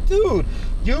it's like, dude,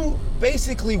 you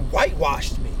basically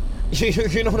whitewashed me.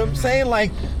 You know what I'm saying?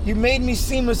 Like, you made me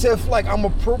seem as if like I'm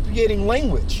appropriating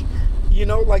language, you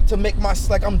know, like to make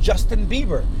like I'm Justin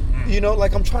Bieber, you know,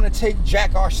 like I'm trying to take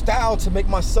Jack R style to make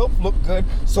myself look good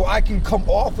so I can come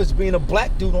off as being a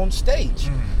black dude on stage.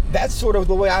 That's sort of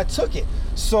the way I took it.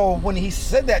 So when he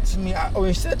said that to me, I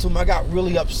got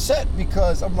really upset,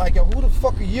 because I'm like, yo, who the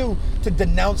fuck are you to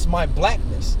denounce my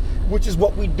blackness? Which is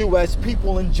what we do as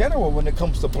people in general when it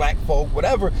comes to black folk,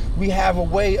 whatever. We have a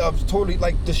way of totally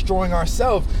like destroying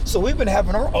ourselves. So we've been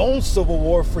having our own civil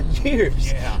war for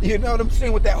years. Yeah. You know what I'm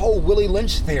saying? With that whole Willie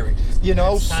Lynch theory. You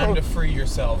know, it's time to free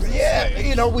yourselves. Yeah,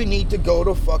 you know, we need to go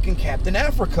to fucking Captain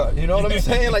Africa. You know what I'm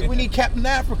saying? Like, we need Captain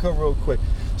Africa real quick.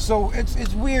 So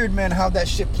it's weird, man, how that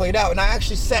shit played out. And I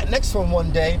actually sat next to him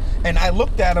one day, and I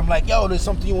looked at him like, yo, there's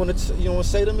something you want to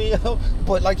say to me?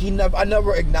 But like, I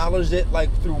never acknowledged it like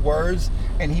through words,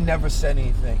 and he never said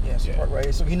anything. Yes, yeah.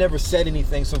 Right. So he never said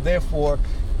anything. So therefore,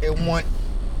 it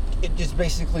just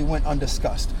basically went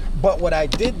undiscussed. But what I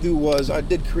did do was I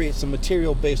did create some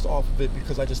material based off of it,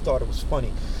 because I just thought it was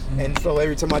funny. And so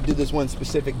every time I do this one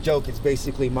specific joke, it's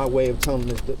basically my way of telling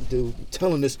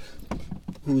this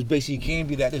who's basically can't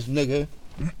be that this nigga,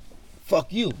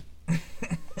 fuck you.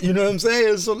 You know what I'm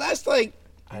saying? So that's like,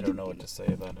 I don't know what to say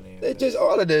about any of it. It's just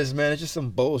all of this, man. It's just some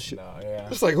bullshit. No, yeah.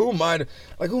 It's like, who am I?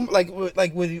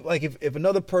 If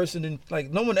another person,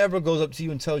 like, no one ever goes up to you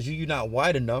and tells you you're not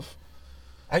white enough.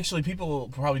 Actually, people will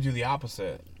probably do the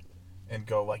opposite and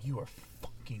go like, you are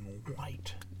fucking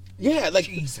white. Yeah, like,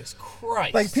 Jesus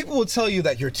Christ. Like, people will tell you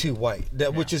that you're too white,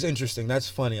 which is interesting. That's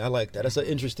funny. I like that. That's an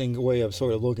interesting way of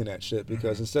sort of looking at shit,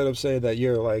 because instead of saying that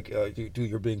you're like, dude,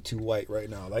 you're being too white right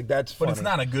now. Like, that's funny. But it's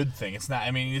not a good thing. It's not. I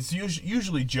mean, it's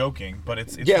usually joking, but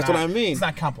it's yeah, that's what I mean. It's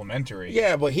not complimentary.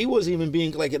 Yeah, but he wasn't even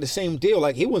being like at the same deal.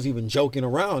 Like, he wasn't even joking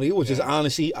around. He was just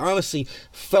honestly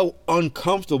felt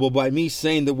uncomfortable by me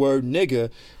saying the word nigga,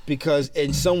 because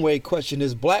in some way questioned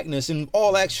his blackness. In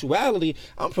all actuality,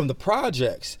 I'm from the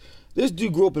projects. This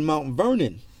dude grew up in Mount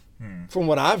Vernon, from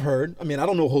what I've heard. I mean, I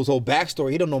don't know his whole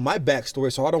backstory. He don't know my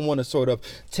backstory, so I don't want to sort of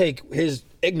take his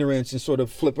ignorance and sort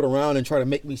of flip it around and try to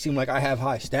make me seem like I have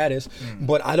high status.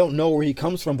 But I don't know where he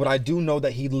comes from, but I do know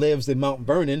that he lives in Mount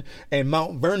Vernon, and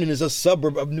Mount Vernon is a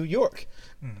suburb of New York.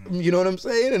 You know what I'm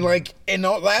saying? And like, and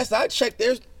last I checked,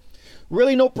 there's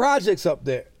really no projects up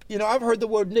there. You know, I've heard the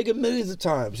word nigga millions of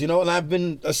times, you know, and I've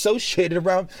been associated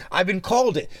around, I've been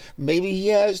called it. Maybe he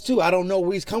has too. I don't know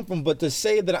where he's come from, but to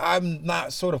say that I'm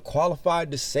not sort of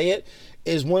qualified to say it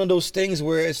is one of those things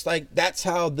where it's like, that's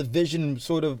how the vision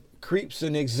sort of creeps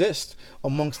and exists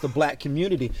amongst the black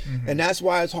community. And that's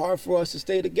why it's hard for us to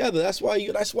stay together. That's why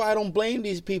I don't blame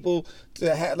these people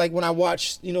to have, like, when I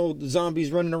watch, you know, the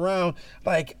zombies running around,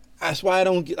 like, that's why I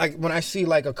don't get, like, when I see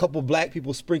like a couple black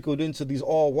people sprinkled into these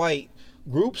all white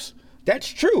groups, that's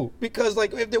true, because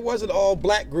like, if there was an all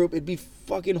black group, it'd be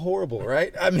fucking horrible,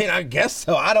 right? I mean, I guess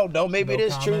so. I don't know. Maybe it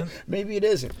is true. Maybe it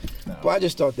isn't. No. But I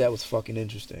just thought that was fucking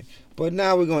interesting. But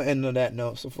now we're gonna end on that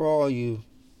note. So for all you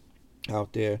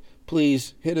out there,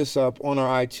 please hit us up on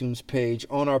our iTunes page,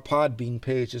 on our Podbean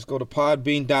page. Just go to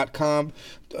podbean.com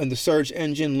in the search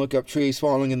engine, look up Trees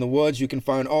Falling in the Woods. You can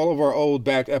find all of our old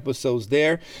back episodes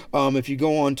there. If you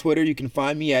go on Twitter, you can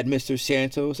find me at Mr.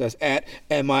 Santos. That's at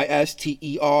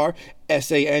MisterSantos.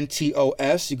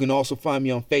 You can also find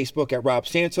me on Facebook at Rob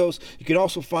Santos. You can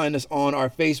also find us on our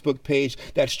Facebook page.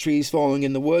 That's Trees Falling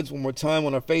in the Woods. One more time,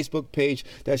 on our Facebook page,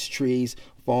 that's Trees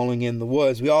Falling in the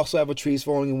Woods. We also have a Trees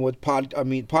Falling in the Woods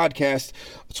podcast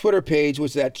Twitter page,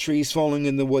 which is at Trees Falling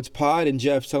in the Woods pod. And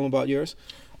Jeff, tell them about yours.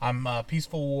 I'm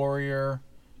Peaceful Warrior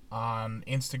On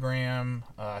Instagram,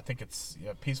 I think it's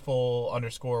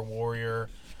peaceful_warrior.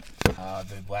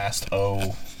 The last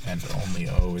O and only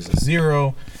O is a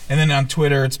 0. And then on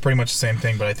Twitter, it's pretty much the same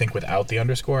thing, but I think without the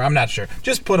underscore. I'm not sure.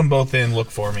 Just put them both in.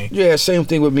 Look for me. Yeah, same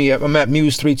thing with me. I'm at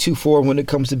Muse324 when it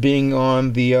comes to being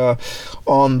on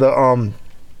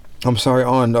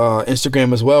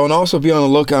Instagram as well. And also be on the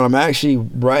lookout. I'm actually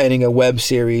writing a web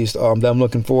series that I'm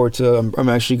looking forward to. I'm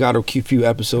actually got a few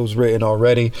episodes written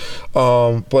already.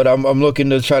 But I'm looking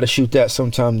to try to shoot that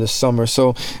sometime this summer. So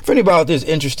if anybody out there is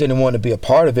interested and want to be a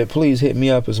part of it, please hit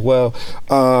me up as well.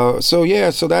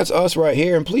 So that's us right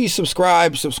here. And please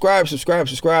subscribe.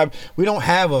 We don't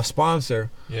have a sponsor.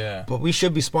 Yeah. But we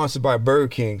should be sponsored by Burger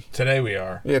King. Today we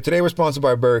are. Yeah, today we're sponsored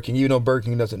by Burger King, even though Burger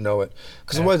King doesn't know it.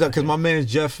 Because my man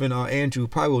Jeff and Andrew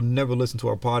probably will never listen to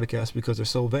our podcast because they're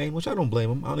so vain, which I don't blame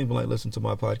them. I don't even like listening to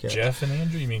my podcast. Jeff and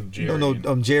Andrew? You mean Jerry? No,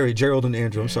 Gerald and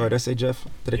Andrew. I'm sorry. Did I say Jeff?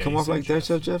 Did it come off like that,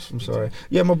 Jeff? I'm sorry.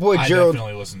 Yeah, my boy Gerald. I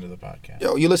definitely listen to the podcast.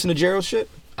 Yo, you listen to Gerald's shit?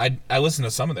 I listen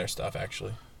to some of their stuff,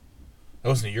 actually. I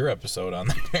listened to your episode on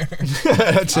there.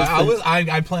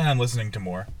 I plan on listening to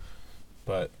more,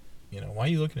 but... why are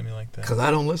you looking at me like that? Because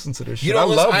I don't listen to this shit. I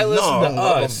listen to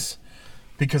us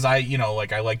because I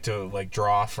like to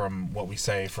draw from what we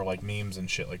say for memes and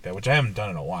shit like that, which I haven't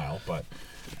done in a while. But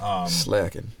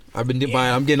slacking. I'm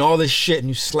getting all this shit and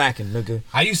you slacking, nigga.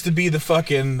 I used to be the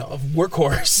fucking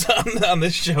workhorse on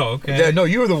this show. Okay. Yeah, no,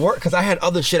 you were the work because I had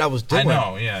other shit I was doing. I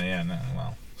know. Yeah. No.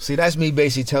 Well. See, that's me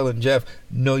basically telling Jeff,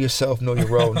 know yourself, know your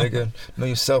role, nigga. Know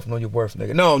yourself, know your worth,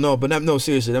 nigga. No,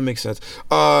 seriously, that makes sense.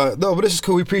 No, but this is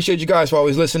cool. We appreciate you guys for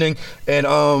always listening. And,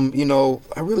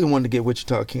 I really wanted to get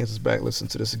Wichita, Kansas back, listen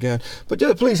to this again. But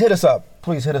just please hit us up.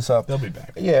 They'll be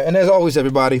back. Yeah, and as always,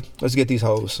 everybody, let's get these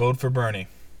hoes. Vote for Bernie.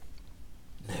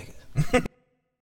 Nigga.